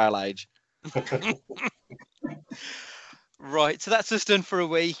frail age. Right, so that's us done for a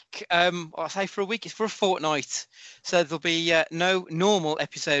week. I say for a week, it's for a fortnight. So there'll be no normal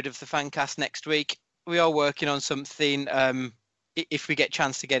episode of the Fancast next week. We are working on something. If we get a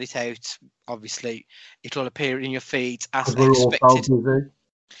chance to get it out, obviously it'll appear in your feeds as expected.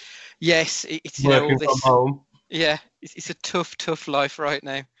 Yes, it's working all this. From home. Yeah, it's a tough life right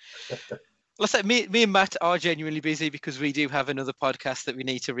now. Let's say me and Matt are genuinely busy because we do have another podcast that we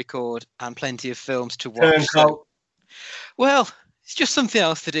need to record and plenty of films to watch. So, well, it's just something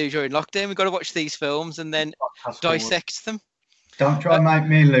else to do during lockdown. We've got to watch these films and then dissect them. Don't try and make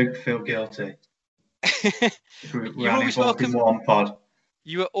me and Luke feel guilty. You're always welcome. One pod.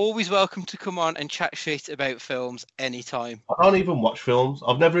 You are always welcome to come on and chat shit about films anytime. I don't even watch films.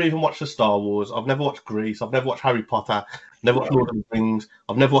 I've never even watched the Star Wars. I've never watched Grease. I've never watched Harry Potter. Never watched Lord of the Rings.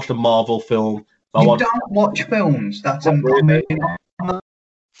 I've never watched a Marvel film. You don't watch films? That's a film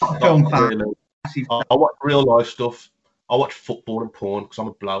fan. Really. I watch real life stuff. I watch football and porn because I'm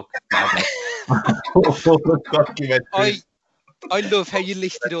a bloke. I love how you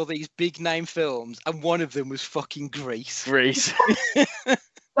listed all these big name films, and one of them was fucking Grease.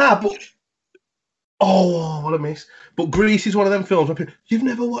 But what a miss! But Grease is one of them films where people, you've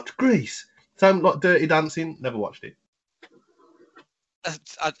never watched Grease? Same like Dirty Dancing, never watched it.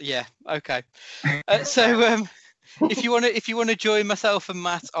 Yeah, okay. So if you want to join myself and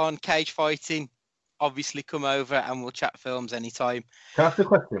Matt on Cage Fighting, obviously come over and we'll chat films anytime. Can I ask a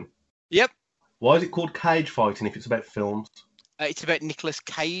question? Yep. Why is it called Cage Fighting if it's about films? It's about Nicolas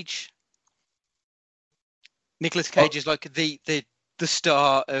Cage. Nicolas Cage is like the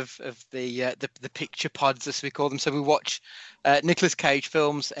star of the picture pods, as we call them. So we watch Nicolas Cage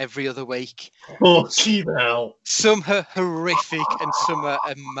films every other week. Oh, gee, now. Some are horrific and some are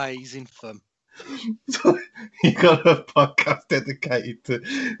amazing fun. So you got a podcast dedicated to.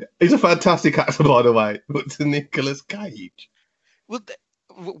 He's a fantastic actor, by the way, but to Nicolas Cage. Well,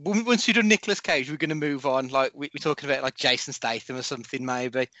 once you've done Nicolas Cage, we're going to move on. Like we're talking about like Jason Statham or something,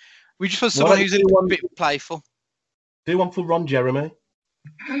 maybe. We just want someone who's a bit playful. Do one for Ron Jeremy.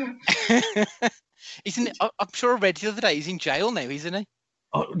 Isn't it? I'm sure I read the other day he's in jail now, isn't he?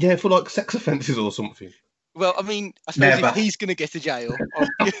 Oh, yeah, for like sex offences or something. Well, I mean, I suppose if he's going to get to jail.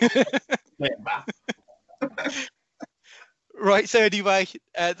 Right, so anyway,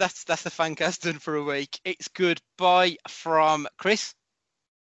 that's the Fancast done for a week. It's goodbye from Chris.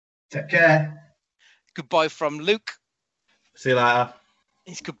 Take care. Goodbye from Luke. See you later.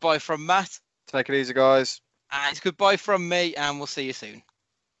 It's goodbye from Matt. Take it easy, guys. And it's goodbye from me, and we'll see you soon.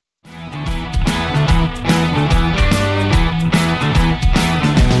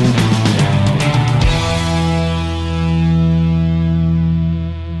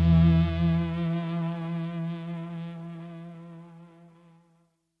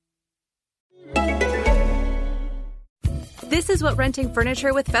 This is what renting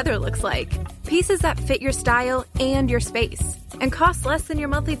furniture with Feather looks like. Pieces that fit your style and your space and cost less than your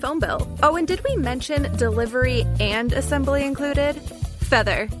monthly phone bill. Oh, and did we mention delivery and assembly included?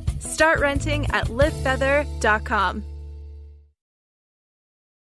 Feather. Start renting at livefeather.com.